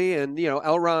Crowley and,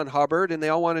 L. Ron Hubbard, and they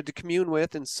all wanted to commune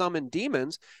with and summon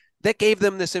demons that gave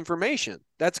them this information.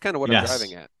 That's kind of what I'm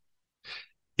driving at.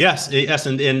 Yes,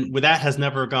 and with that has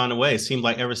never gone away. It seemed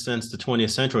like ever since the 20th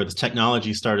century, the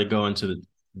technology started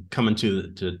coming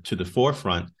to the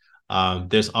forefront.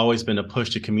 There's always been a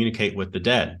push to communicate with the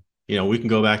dead. We can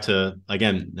go back to,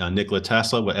 again, Nikola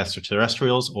Tesla with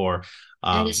extraterrestrials, or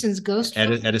Edison's ghost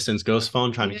phone. Edison's ghost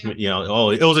phone, trying to,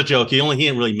 it was a joke. He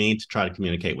didn't really mean to try to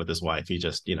communicate with his wife. He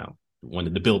just,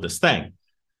 wanted to build this thing,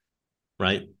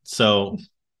 right? So,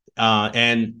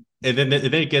 and then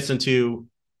it gets into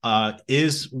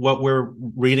is what we're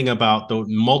reading about the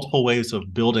multiple ways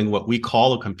of building what we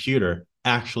call a computer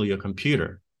actually a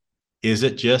computer? Is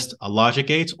it just a logic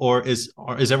gate, or is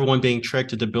everyone being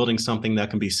tricked into building something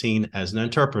that can be seen as an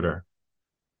interpreter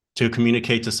to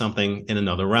communicate to something in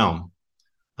another realm?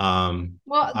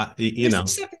 This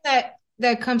is something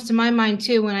that comes to my mind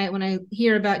too when I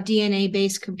hear about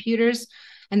DNA-based computers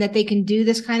and that they can do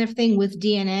this kind of thing with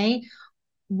DNA.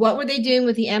 What were they doing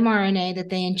with the mRNA that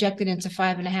they injected into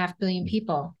 5.5 billion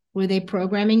people? Were they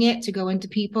programming it to go into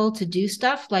people to do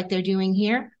stuff like they're doing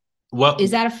here?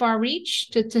 Is that a far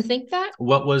reach to think that?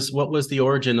 What was the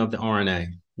origin of the RNA?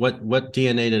 What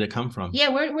DNA did it come from? Yeah,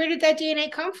 where did that DNA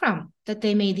come from that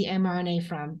they made the mRNA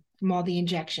from all the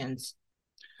injections?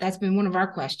 That's been one of our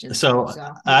questions. So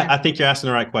I think you're asking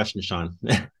the right question, Sean.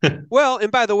 Well,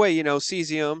 and by the way,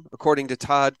 cesium, according to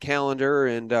Todd Callender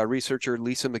and researcher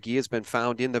Lisa McGee, has been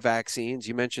found in the vaccines.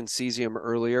 You mentioned cesium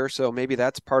earlier, so maybe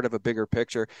that's part of a bigger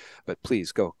picture. But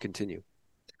please continue.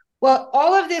 Well,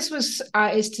 all of this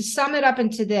is to sum it up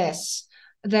into this.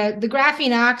 The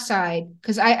graphene oxide,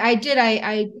 because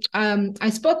I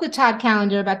spoke with Todd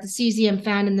Callender about the cesium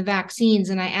found in the vaccines,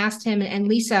 and I asked him and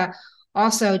Lisa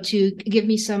also to give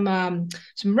me some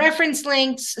reference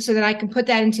links so that I can put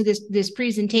that into this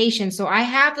presentation. So I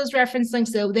have those reference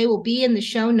links, though they will be in the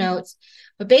show notes.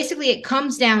 But basically, it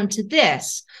comes down to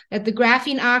this, that the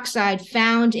graphene oxide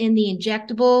found in the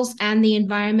injectables and the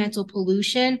environmental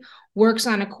pollution works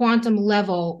on a quantum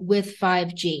level with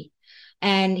 5G.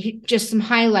 And just some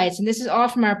highlights, and this is all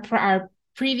from our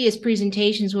previous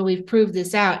presentations where we've proved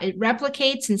this out. It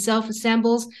replicates and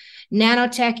self-assembles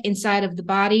nanotech inside of the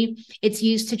body. It's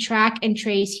used to track and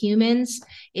trace humans.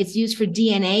 It's used for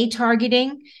DNA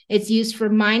targeting. It's used for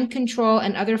mind control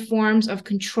and other forms of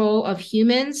control of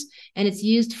humans. And it's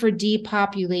used for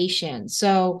depopulation.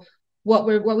 So what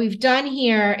we've done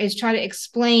here is try to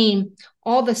explain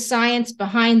all the science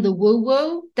behind the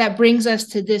woo-woo that brings us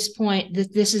to this point,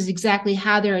 that this is exactly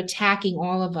how they're attacking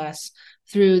all of us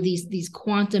through these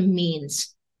quantum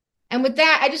means. And with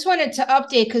that, I just wanted to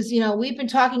update, because, we've been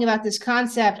talking about this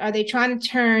concept. Are they trying to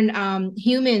turn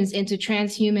humans into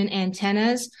transhuman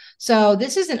antennas? So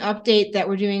this is an update that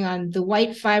we're doing on the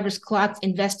white fibrous clots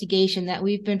investigation that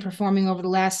we've been performing over the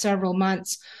last several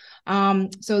months.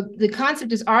 So the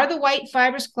concept is, are the white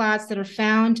fibrous clots that are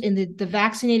found in the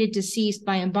vaccinated deceased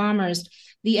by embalmers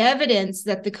the evidence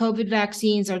that the COVID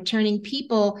vaccines are turning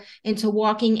people into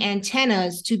walking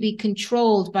antennas to be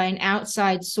controlled by an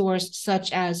outside source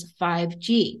such as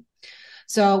 5G?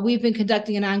 So we've been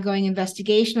conducting an ongoing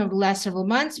investigation over the last several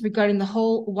months regarding the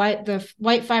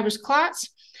white fibrous clots.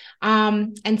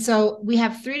 And so we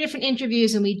have 3 different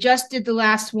interviews, and we just did the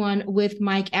last one with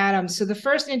Mike Adams. So the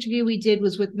first interview we did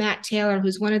was with Matt Taylor,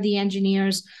 who's one of the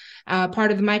engineers,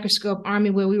 part of the Microscope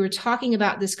Army, where we were talking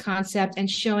about this concept and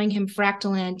showing him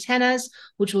fractal antennas,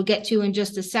 which we'll get to in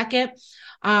just a second,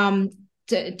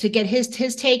 to get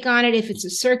his take on it, if it's a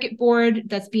circuit board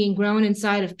that's being grown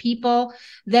inside of people.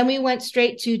 Then we went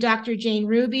straight to Dr. Jane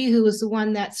Ruby, who was the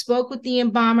one that spoke with the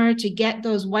embalmer to get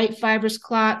those white fibrous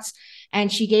clots,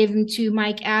 and she gave them to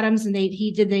Mike Adams, and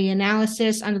he did the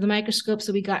analysis under the microscope.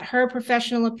 So we got her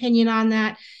professional opinion on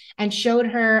that and showed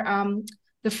her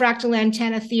the fractal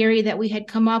antenna theory that we had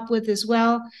come up with as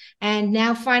well. And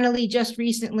now finally, just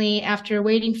recently, after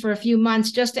waiting for a few months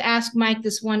just to ask Mike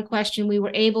this one question, we were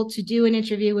able to do an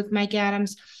interview with Mike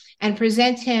Adams and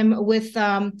present him with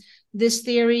this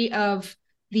theory of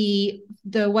the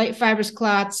white fibrous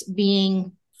clots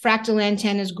being fractal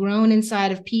antennas grown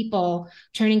inside of people,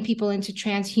 turning people into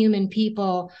transhuman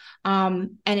people,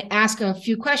 and ask a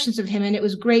few questions of him. And it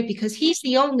was great because he's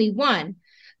the only one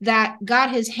that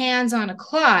got his hands on a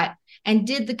clot and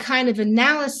did the kind of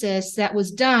analysis that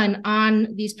was done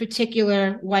on these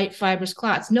particular white fibrous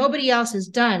clots. Nobody else has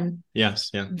done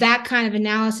that kind of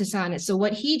analysis on it. So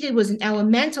what he did was an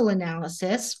elemental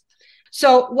analysis.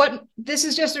 So this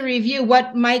is just a review.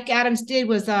 What Mike Adams did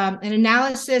was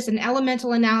an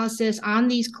elemental analysis on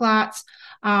these clots.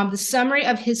 The summary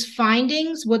of his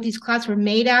findings, what these clots were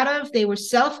made out of: they were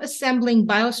self-assembling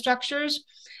biostructures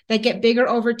that get bigger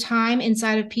over time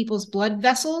inside of people's blood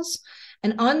vessels.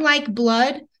 And unlike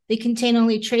blood, they contain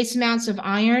only trace amounts of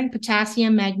iron,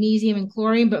 potassium, magnesium, and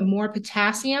chlorine, but more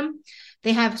potassium.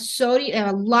 They have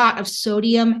a lot of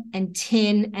sodium and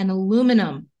tin and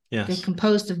aluminum. Yes. They're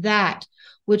composed of that,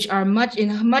 which are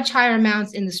in much higher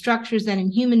amounts in the structures than in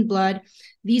human blood.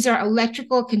 These are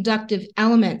electrical conductive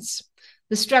elements.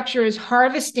 The structure is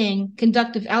harvesting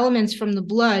conductive elements from the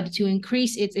blood to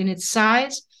increase its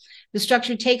size. The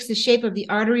structure takes the shape of the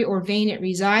artery or vein it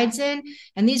resides in.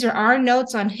 And these are our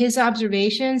notes on his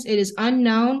observations. It is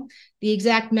unknown the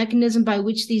exact mechanism by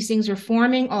which these things are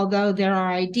forming, although there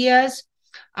are ideas.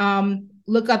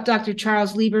 Look up Dr.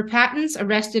 Charles Lieber Patents,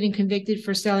 arrested and convicted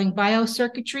for selling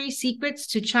biocircuitry secrets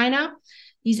to China.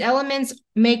 These elements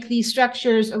make these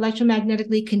structures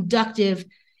electromagnetically conductive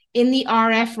in the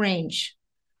RF range.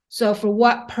 So for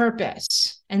what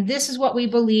purpose? And this is what we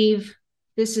believe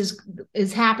this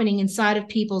is happening inside of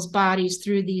people's bodies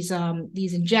through these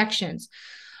injections.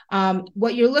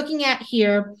 What you're looking at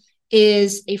here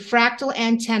is a fractal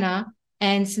antenna.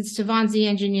 And since Tavon's the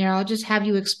engineer, I'll just have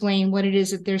you explain what it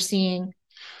is that they're seeing.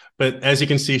 But as you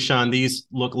can see, Sean, these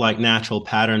look like natural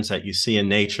patterns that you see in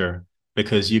nature,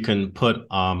 because you can put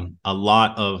a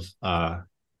lot of,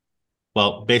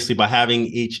 basically by having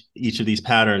each of these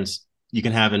patterns, you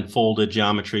can have enfolded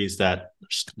geometries that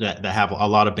have a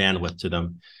lot of bandwidth to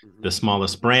them. Mm-hmm. The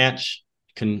smallest branch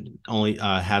can only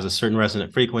has a certain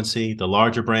resonant frequency. The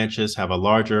larger branches have a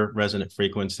larger resonant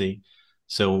frequency.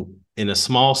 So in a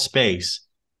small space,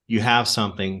 you have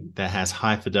something that has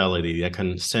high fidelity that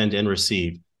can send and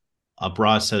receive a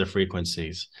broad set of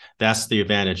frequencies. That's the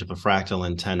advantage of a fractal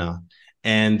antenna.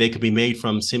 And they could be made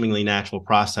from seemingly natural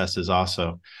processes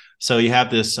also. So you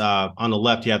have this, on the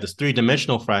left, you have this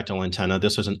 3-dimensional fractal antenna.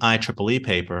 This was an IEEE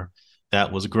paper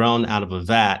that was grown out of a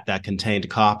vat that contained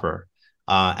copper.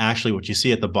 Actually, what you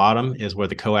see at the bottom is where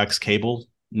the coax cable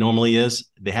normally is.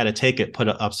 They had to take it, put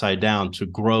it upside down to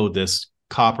grow this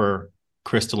copper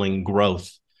crystalline growth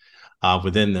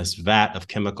within this vat of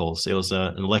chemicals. It was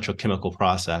an electrochemical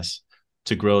process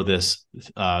to grow this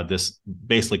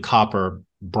basically copper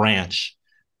branch.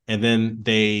 And then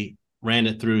they ran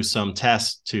it through some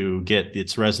tests to get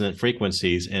its resonant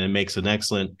frequencies, and it makes an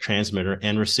excellent transmitter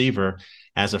and receiver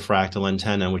as a fractal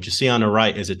antenna. What you see on the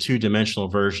right is a two-dimensional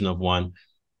version of one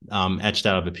etched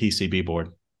out of a PCB board.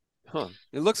 Huh.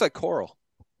 It looks like coral.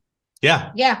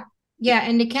 Yeah. Yeah. Yeah.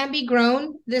 And it can be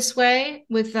grown this way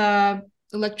with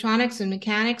electronics and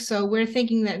mechanics. So we're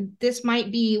thinking that this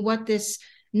might be what this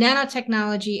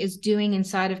nanotechnology is doing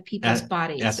inside of people's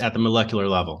bodies. At the molecular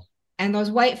level. And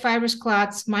those white fibrous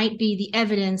clots might be the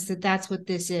evidence that that's what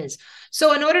this is.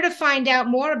 So in order to find out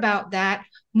more about that,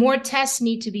 more tests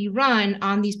need to be run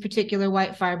on these particular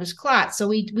white fibrous clots. So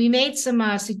we made some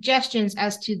suggestions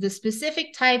as to the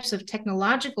specific types of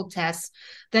technological tests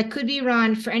that could be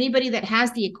run for anybody that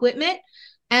has the equipment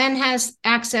and has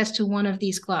access to one of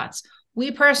these clots. We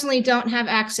personally don't have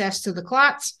access to the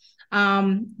clots,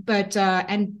 and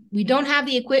we don't have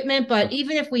the equipment, but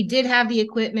even if we did have the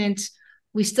equipment,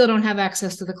 we still don't have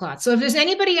access to the clots. So if there's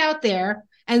anybody out there,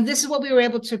 and this is what we were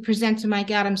able to present to Mike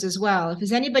Adams as well, if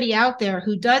there's anybody out there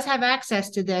who does have access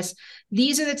to this,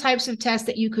 these are the types of tests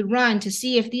that you could run to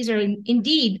see if these are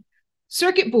indeed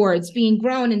circuit boards being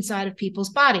grown inside of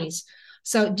people's bodies.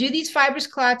 So do these fibrous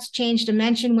clots change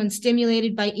dimension when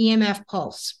stimulated by EMF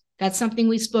pulse? That's something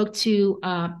we spoke to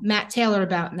Matt Taylor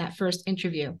about in that first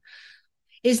interview.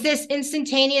 Is this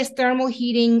instantaneous thermal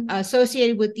heating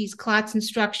associated with these clots and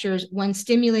structures when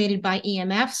stimulated by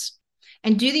EMFs?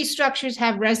 And do these structures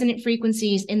have resonant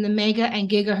frequencies in the mega and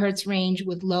gigahertz range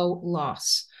with low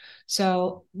loss?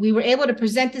 So we were able to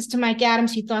present this to Mike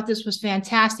Adams. He thought this was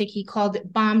fantastic. He called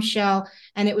it bombshell.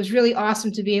 And it was really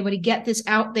awesome to be able to get this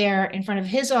out there in front of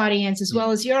his audience, as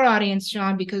well as your audience,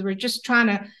 Sean, because we're just trying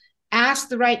to ask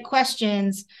the right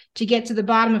questions to get to the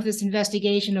bottom of this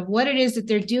investigation of what it is that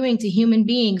they're doing to human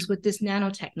beings with this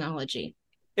nanotechnology.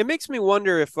 It makes me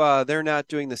wonder if they're not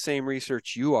doing the same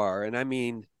research you are. And I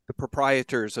mean, the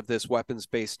proprietors of this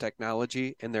weapons-based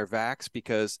technology and their vax,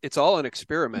 because it's all an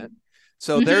experiment.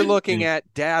 So they're looking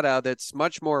at data that's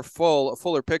much more a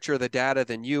fuller picture of the data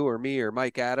than you or me or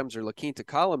Mike Adams or La Quinta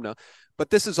Columna. But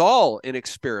this is all an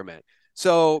experiment.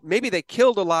 So maybe they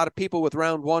killed a lot of people with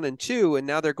round 1 and 2, and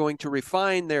now they're going to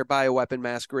refine their bioweapon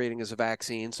masquerading as a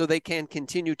vaccine so they can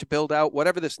continue to build out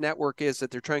whatever this network is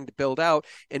that they're trying to build out,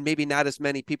 and maybe not as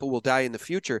many people will die in the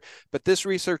future. But this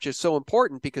research is so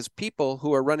important because people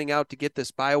who are running out to get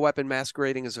this bioweapon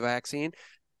masquerading as a vaccine,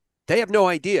 they have no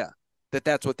idea that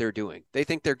that's what they're doing. They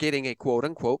think they're getting a quote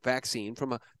unquote vaccine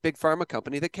from a big pharma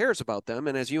company that cares about them.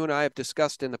 And as you and I have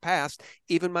discussed in the past,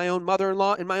 even my own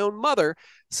mother-in-law and my own mother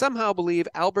somehow believe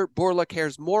Albert Bourla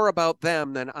cares more about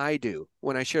them than I do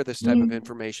when I share this type of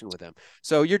information with them.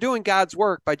 So you're doing God's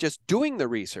work by just doing the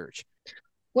research.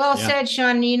 Well said,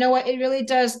 Sean. You know what? It really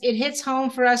does. It hits home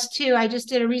for us too. I just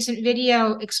did a recent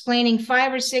video explaining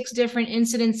 5 or 6 different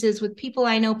incidences with people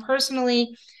I know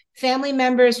personally, family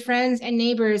members, friends, and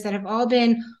neighbors that have all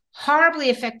been horribly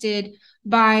affected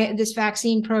by this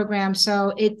vaccine program.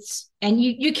 So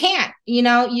you can't,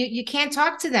 you can't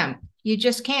talk to them. You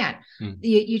just can't.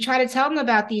 You try to tell them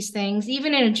about these things,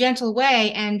 even in a gentle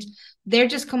way, and they're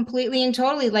just completely and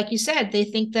totally, like you said, they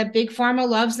think that Big Pharma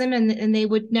loves them and they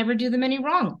would never do them any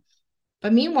wrong.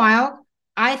 But meanwhile,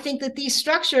 I think that these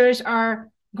structures are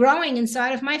growing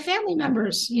inside of my family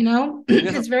members,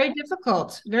 It's very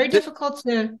difficult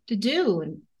to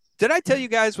do. Did I tell you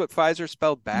guys what Pfizer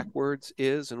spelled backwards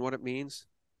is and what it means?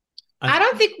 I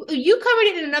don't think you covered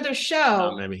it in another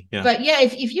show. Maybe, yeah. But yeah,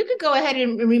 if you could go ahead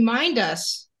and remind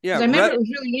us. Yeah, I remember it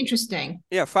was really interesting.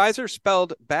 Yeah, Pfizer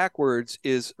spelled backwards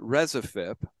is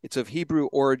Rezafip. It's of Hebrew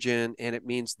origin, and it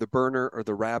means the burner or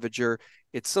the ravager.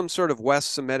 It's some sort of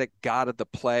West Semitic god of the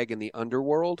plague in the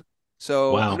underworld.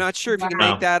 So I'm not sure if you can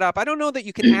make that up. I don't know that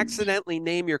you can accidentally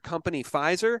name your company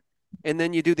Pfizer, and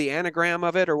then you do the anagram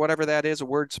of it or whatever that is, a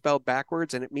word spelled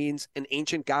backwards, and it means an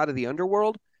ancient god of the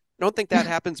underworld. I don't think that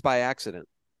happens by accident.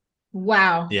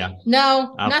 Wow. Yeah.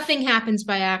 No, nothing happens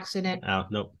by accident.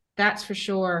 Nope. That's for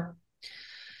sure.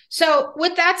 So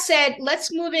with that said,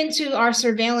 let's move into our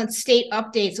surveillance state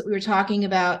updates that we were talking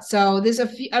about. So there's a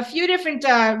few different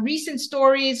recent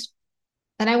stories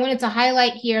that I wanted to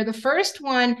highlight here. The first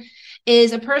one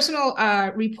is a personal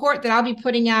report that I'll be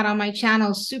putting out on my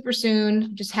channel super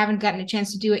soon. Just haven't gotten a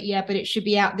chance to do it yet, but it should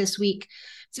be out this week.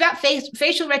 It's about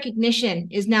facial recognition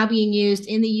is now being used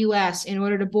in the U.S. in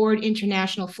order to board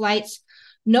international flights.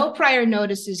 No prior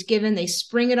notice is given. They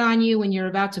spring it on you when you're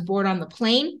about to board on the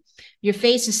plane. Your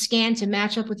face is scanned to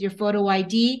match up with your photo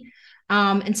ID.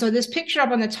 And so this picture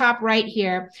up on the top right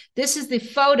here, this is the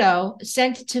photo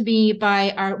sent to me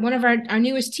by one of our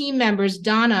newest team members,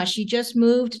 Donna. She just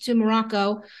moved to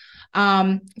Morocco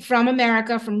from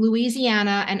America, from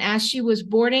Louisiana. And as she was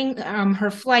boarding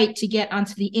her flight to get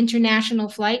onto the international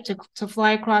flight to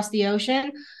fly across the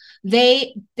ocean,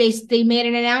 they made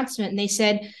an announcement, and they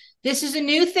said, this is a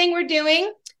new thing we're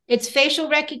doing. It's facial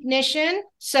recognition.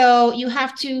 So you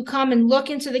have to come and look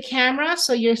into the camera.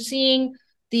 So you're seeing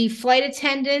the flight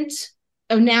attendant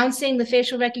announcing the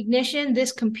facial recognition.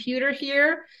 This computer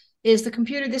here is the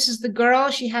computer. This is the girl.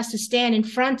 She has to stand in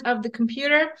front of the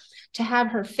computer to have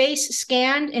her face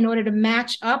scanned in order to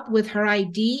match up with her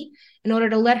ID, in order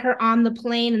to let her on the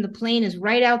plane. And the plane is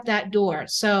right out that door.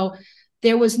 So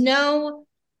there was no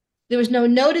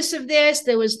notice of this.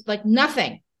 There was like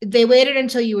nothing. They waited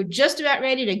until you were just about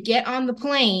ready to get on the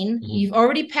plane. Mm-hmm. You've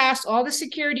already passed all the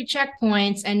security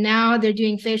checkpoints, and now they're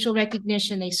doing facial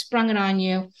recognition. They sprung it on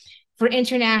you for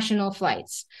international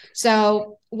flights.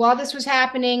 So while this was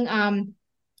happening,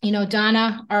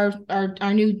 Donna,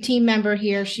 our new team member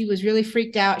here, she was really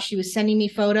freaked out. She was sending me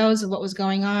photos of what was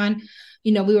going on.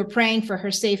 We were praying for her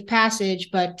safe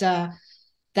passage, but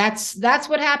that's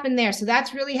what happened there. So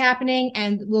that's really happening,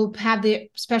 and we'll have the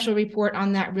special report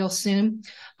on that real soon.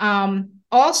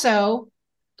 Also,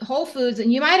 Whole Foods,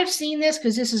 and you might have seen this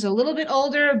because this is a little bit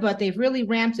older, but they've really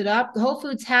ramped it up. Whole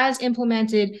Foods has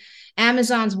implemented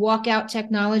Amazon's walkout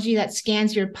technology that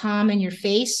scans your palm and your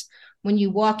face when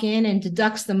you walk in and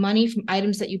deducts the money from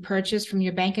items that you purchase from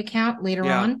your bank account later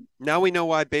on. Now we know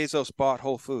why Bezos bought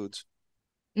Whole Foods.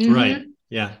 Mm-hmm. Right.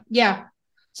 Yeah. Yeah.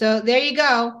 So there you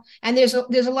go. And there's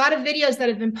a lot of videos that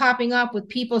have been popping up with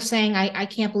people saying, I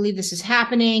can't believe this is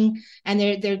happening. And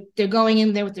they're going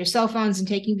in there with their cell phones and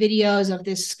taking videos of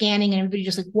this scanning, and everybody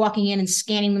just like walking in and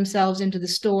scanning themselves into the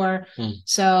store.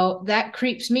 So that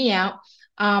creeps me out.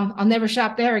 I'll never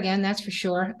shop there again, that's for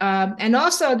sure. And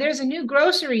also there's a new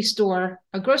grocery store,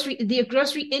 the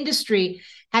grocery industry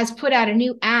has put out a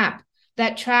new app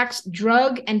that tracks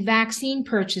drug and vaccine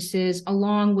purchases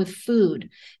along with food.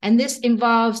 And this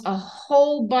involves a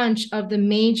whole bunch of the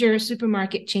major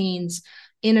supermarket chains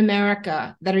in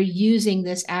America that are using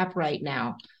this app right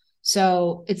now.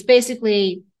 So it's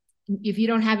basically, if you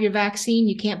don't have your vaccine,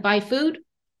 you can't buy food.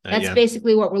 That's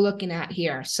basically what we're looking at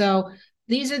here. So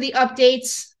these are the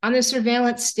updates on the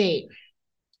surveillance state.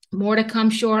 More to come,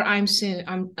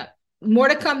 more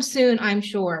to come soon, I'm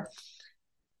sure.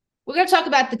 We're going to talk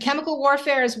about the chemical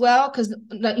warfare as well, because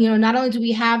not only do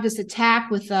we have this attack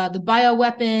with the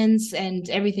bioweapons and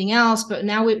everything else, but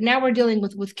now we're dealing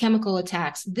with chemical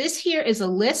attacks. This here is a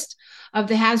list of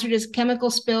the hazardous chemical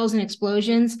spills and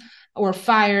explosions or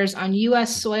fires on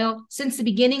U.S. soil since the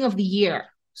beginning of the year.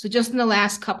 So just in the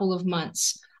last couple of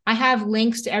months. I have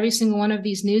links to every single one of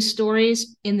these news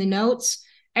stories in the notes.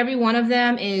 Every one of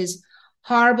them is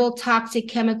horrible toxic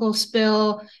chemical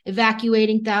spill,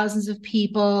 evacuating thousands of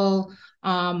people,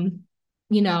 hazmat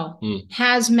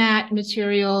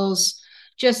materials,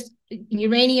 just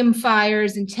uranium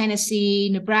fires in Tennessee,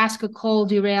 Nebraska coal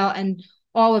derail, and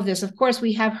all of this. Of course,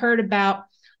 we have heard about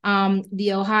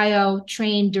the Ohio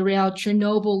train derailed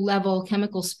Chernobyl level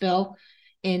chemical spill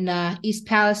in East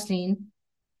Palestine.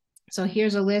 So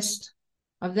here's a list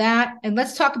of that. And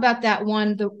let's talk about that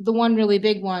one, the one really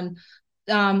big one.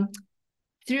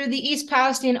 Through the East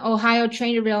Palestine, Ohio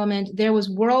train derailment, there was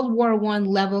World War I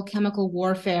level chemical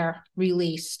warfare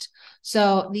released.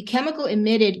 So the chemical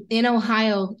emitted in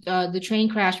Ohio, the train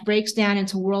crash breaks down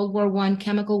into World War I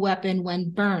chemical weapon when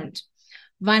burned.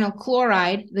 Vinyl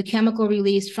chloride, the chemical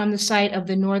released from the site of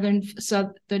the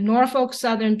Norfolk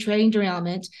Southern train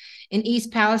derailment in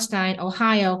East Palestine,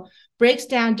 Ohio, breaks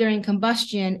down during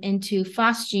combustion into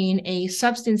phosgene, a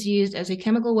substance used as a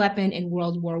chemical weapon in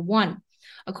World War I,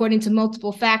 according to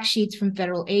multiple fact sheets from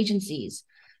federal agencies.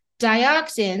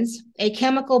 Dioxins, a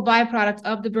chemical byproduct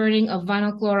of the burning of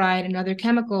vinyl chloride and other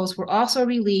chemicals, were also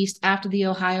released after the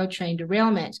Ohio train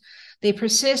derailment. They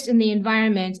persist in the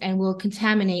environment and will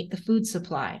contaminate the food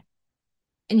supply.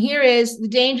 And here is the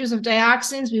dangers of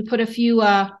dioxins. We put a few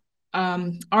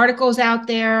articles out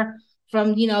there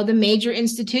from, the major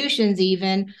institutions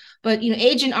even, but,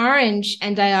 Agent Orange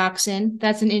and dioxin,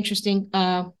 that's an interesting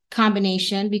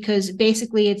combination, because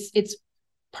basically it's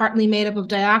partly made up of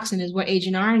dioxin is what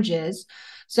Agent Orange is.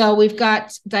 So we've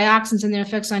got dioxins and their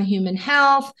effects on human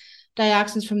health,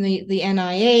 dioxins from the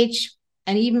NIH,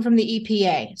 and even from the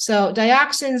EPA. So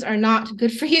dioxins are not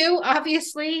good for you,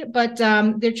 obviously, but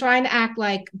they're trying to act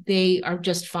like they are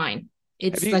just fine.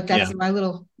 It's that's my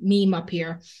little meme up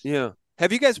here. Yeah.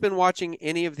 Have you guys been watching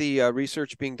any of the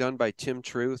research being done by Tim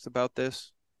Truth about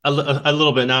this? A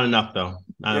little bit, not enough though.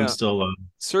 I'm Yeah. still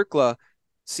CERCLA,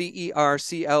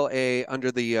 CERCLA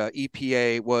under the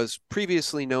EPA was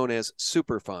previously known as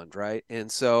Superfund, right?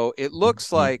 And so it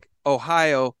looks like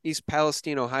Ohio, East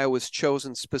Palestine, Ohio was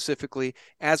chosen specifically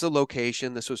as a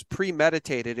location. This was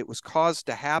premeditated. It was caused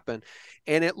to happen.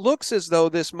 And it looks as though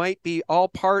this might be all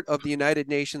part of the United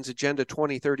Nations Agenda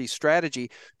 2030 strategy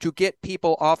to get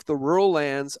people off the rural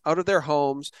lands, out of their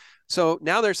homes. So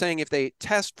now they're saying if they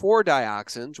test for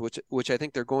dioxins, which I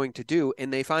think they're going to do,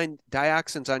 and they find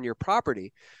dioxins on your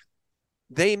property,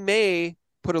 they may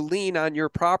put a lien on your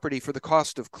property for the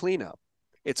cost of cleanup.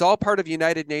 It's all part of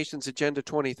United Nations Agenda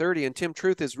 2030, and Tim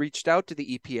Truth has reached out to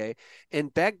the EPA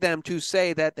and begged them to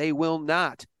say that they will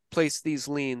not place these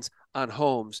liens on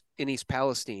homes in East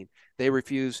Palestine. They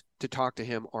refuse to talk to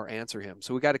him or answer him.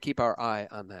 So we got to keep our eye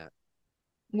on that.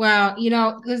 Well,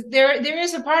 because there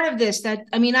is a part of this that,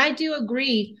 I mean, I do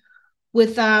agree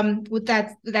with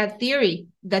that theory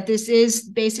that this is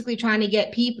basically trying to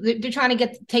get people, they're trying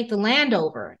to take the land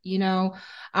over,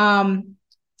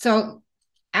 So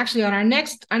actually on our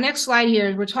next slide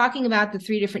here, we're talking about the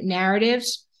 3 different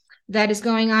narratives that is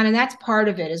going on, and that's part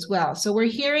of it as well. So we're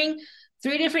hearing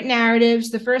 3 different narratives.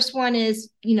 The first one is,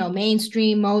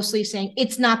 mainstream, mostly saying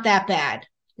it's not that bad.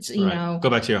 It's, go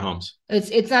back to your homes.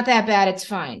 It's not that bad. It's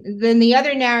fine. Then the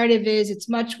other narrative is it's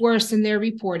much worse than they're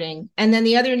reporting. And then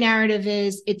the other narrative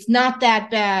is it's not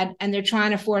that bad and they're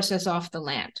trying to force us off the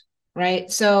land. Right.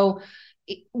 So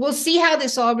we'll see how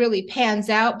this all really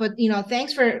pans out. But,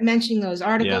 thanks for mentioning those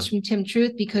articles from Tim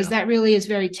Truth, because that really is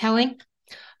very telling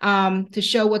to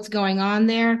show what's going on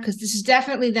there, because this is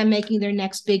definitely them making their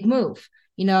next big move.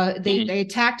 They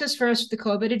attacked us first with the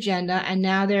COVID agenda, and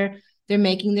now they're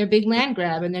making their big land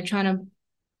grab, and they're trying to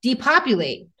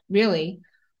depopulate, really.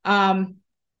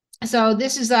 So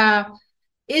this is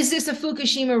this a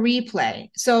Fukushima replay?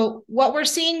 So what we're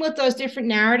seeing with those different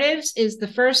narratives is the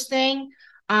first thing.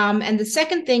 And the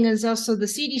second thing is also the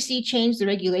CDC changed the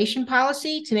regulation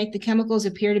policy to make the chemicals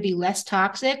appear to be less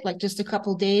toxic, like just a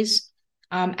couple days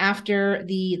after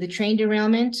the train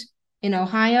derailment in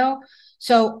Ohio.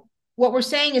 So what we're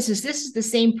saying is this is the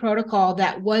same protocol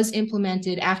that was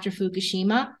implemented after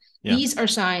Fukushima. Yeah. These are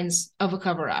signs of a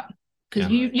cover-up, because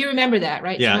you remember that,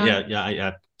 right?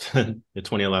 Yeah.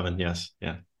 2011, yes,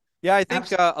 yeah. Yeah, I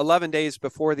think 11 days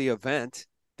before the event,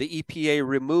 the EPA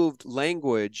removed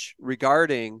language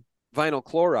regarding vinyl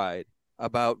chloride,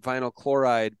 about vinyl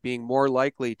chloride being more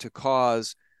likely to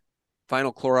cause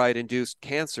vinyl chloride-induced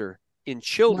cancer in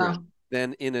children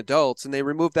than in adults, and they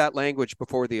removed that language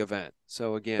before the event.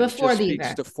 So again, it just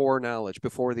speaks to foreknowledge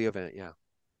before the event. Yeah.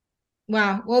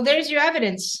 Wow. Well, there's your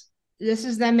evidence. This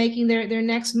is them making their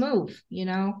next move,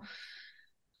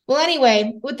 Well,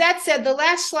 anyway, with that said, the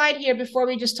last slide here before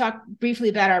we just talk briefly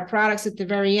about our products at the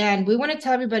very end, we want to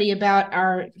tell everybody about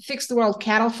our Fix the World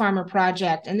Cattle Farmer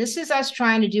project. And this is us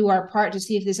trying to do our part to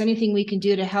see if there's anything we can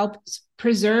do to help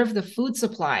preserve the food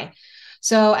supply.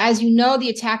 So as you know, the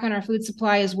attack on our food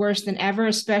supply is worse than ever,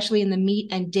 especially in the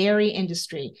meat and dairy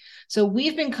industry. So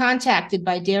we've been contacted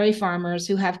by dairy farmers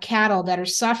who have cattle that are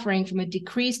suffering from a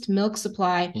decreased milk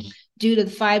supply due to the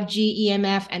 5G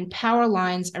EMF and power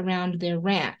lines around their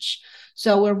ranch.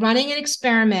 So we're running an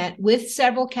experiment with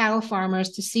several cattle farmers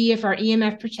to see if our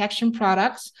EMF protection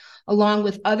products, along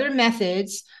with other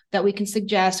methods that we can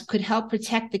suggest, could help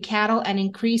protect the cattle and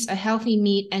increase a healthy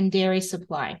meat and dairy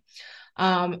supply.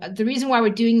 The reason why we're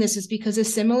doing this is because a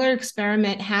similar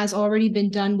experiment has already been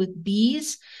done with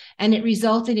bees, and it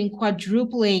resulted in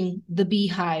quadrupling the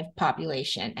beehive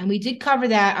population. And we did cover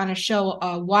that on a show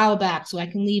a while back, so I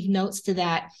can leave notes to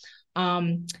that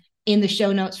in the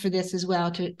show notes for this as well,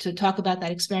 to talk about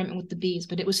that experiment with the bees.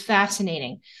 But it was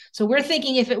fascinating. So we're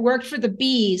thinking if it worked for the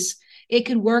bees, it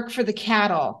could work for the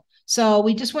cattle. So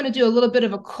we just want to do a little bit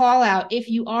of a call out. If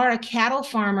you are a cattle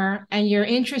farmer and you're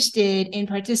interested in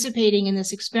participating in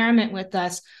this experiment with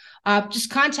us, just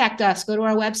contact us. Go to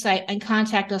our website and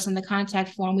contact us on the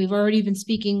contact form. We've already been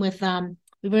speaking with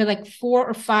we've already like 4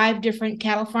 or 5 different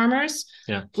cattle farmers.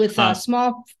 Yeah. With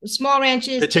small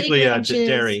ranches, particularly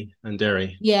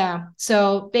dairy. Yeah.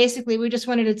 So basically, we just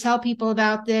wanted to tell people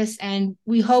about this, and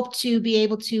we hope to be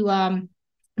able to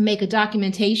make a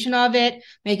documentation of it,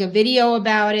 make a video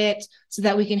about it, so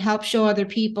that we can help show other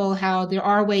people how there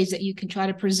are ways that you can try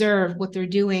to preserve what they're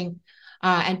doing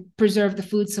and preserve the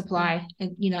food supply,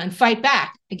 and and fight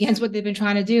back against what they've been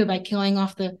trying to do by killing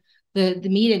off the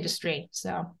meat industry.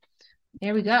 So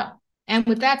there we go. And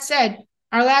with that said,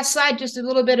 our last slide, just a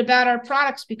little bit about our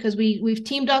products, because we've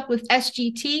teamed up with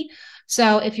SGT.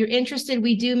 So if you're interested,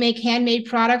 we do make handmade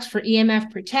products for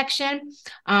EMF protection.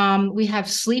 We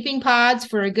have sleeping pods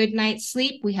for a good night's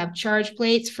sleep. We have charge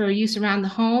plates for use around the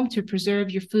home to preserve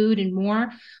your food and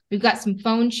more. We've got some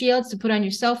phone shields to put on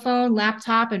your cell phone,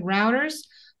 laptop, and routers.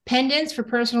 Pendants for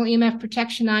personal EMF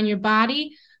protection on your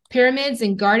body. Pyramids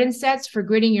and garden sets for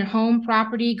gridding your home,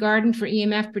 property, garden for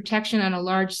EMF protection on a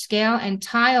large scale. And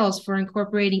tiles for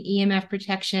incorporating EMF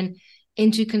protection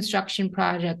into construction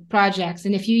projects.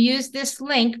 And if you use this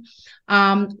link,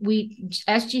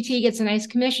 SGT gets a nice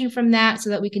commission from that so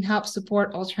that we can help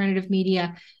support alternative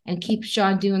media and keep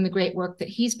Sean doing the great work that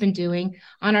he's been doing.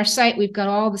 On our site, we've got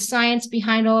all the science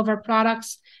behind all of our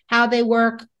products, how they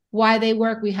work, why they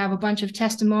work. We have a bunch of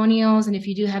testimonials. And if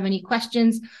you do have any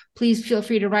questions, please feel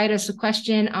free to write us a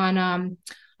question on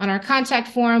our contact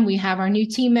form. We have our new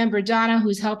team member, Donna,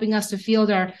 who's helping us to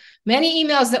field our many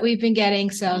emails that we've been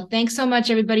getting. So thanks so much,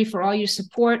 everybody, for all your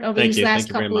support over these last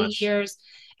couple of years.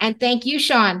 And thank you,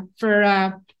 Sean,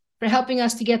 for helping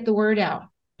us to get the word out.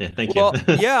 Yeah, thank you. Well,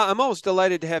 yeah, I'm always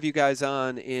delighted to have you guys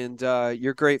on, and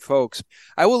you're great folks.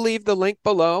 I will leave the link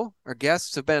below. Our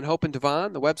guests have been Hope and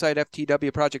Devon, the website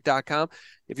ftwproject.com.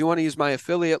 If you want to use my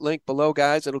affiliate link below,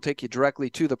 guys, it'll take you directly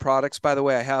to the products. By the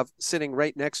way, I have sitting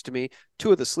right next to me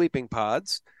 2 of the sleeping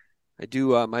pods. I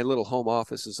do, my little home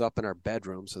office is up in our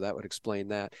bedroom, so that would explain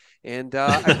that. And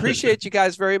I appreciate you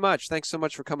guys very much. Thanks so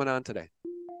much for coming on today.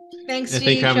 Thanks, Thank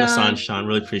you for having us on, Sean.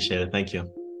 Really appreciate it. Thank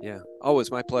you. Yeah,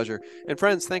 always my pleasure. And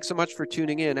friends, thanks so much for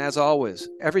tuning in. As always,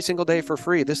 every single day for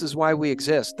free. This is why we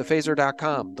exist.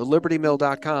 ThePhaser.com,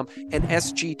 TheLibertyMill.com, and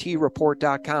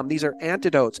SGTReport.com. These are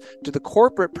antidotes to the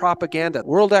corporate propaganda,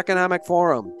 World Economic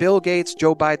Forum, Bill Gates,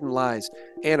 Joe Biden lies,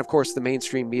 and of course the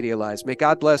mainstream media lies. May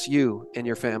God bless you and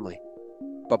your family.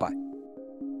 Bye-bye.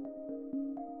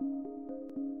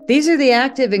 These are the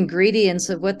active ingredients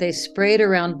of what they sprayed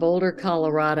around Boulder,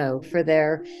 Colorado for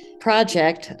their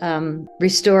project,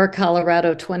 Restore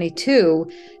Colorado 22.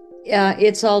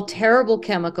 It's all terrible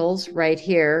chemicals right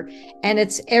here. And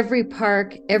it's every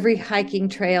park, every hiking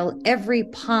trail, every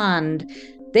pond.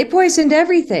 They poisoned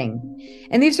everything.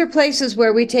 And these are places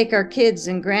where we take our kids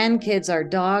and grandkids, our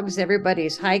dogs,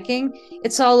 everybody's hiking.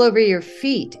 It's all over your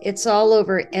feet. It's all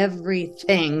over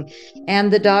everything.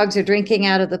 And the dogs are drinking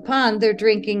out of the pond. They're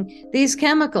drinking these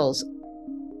chemicals.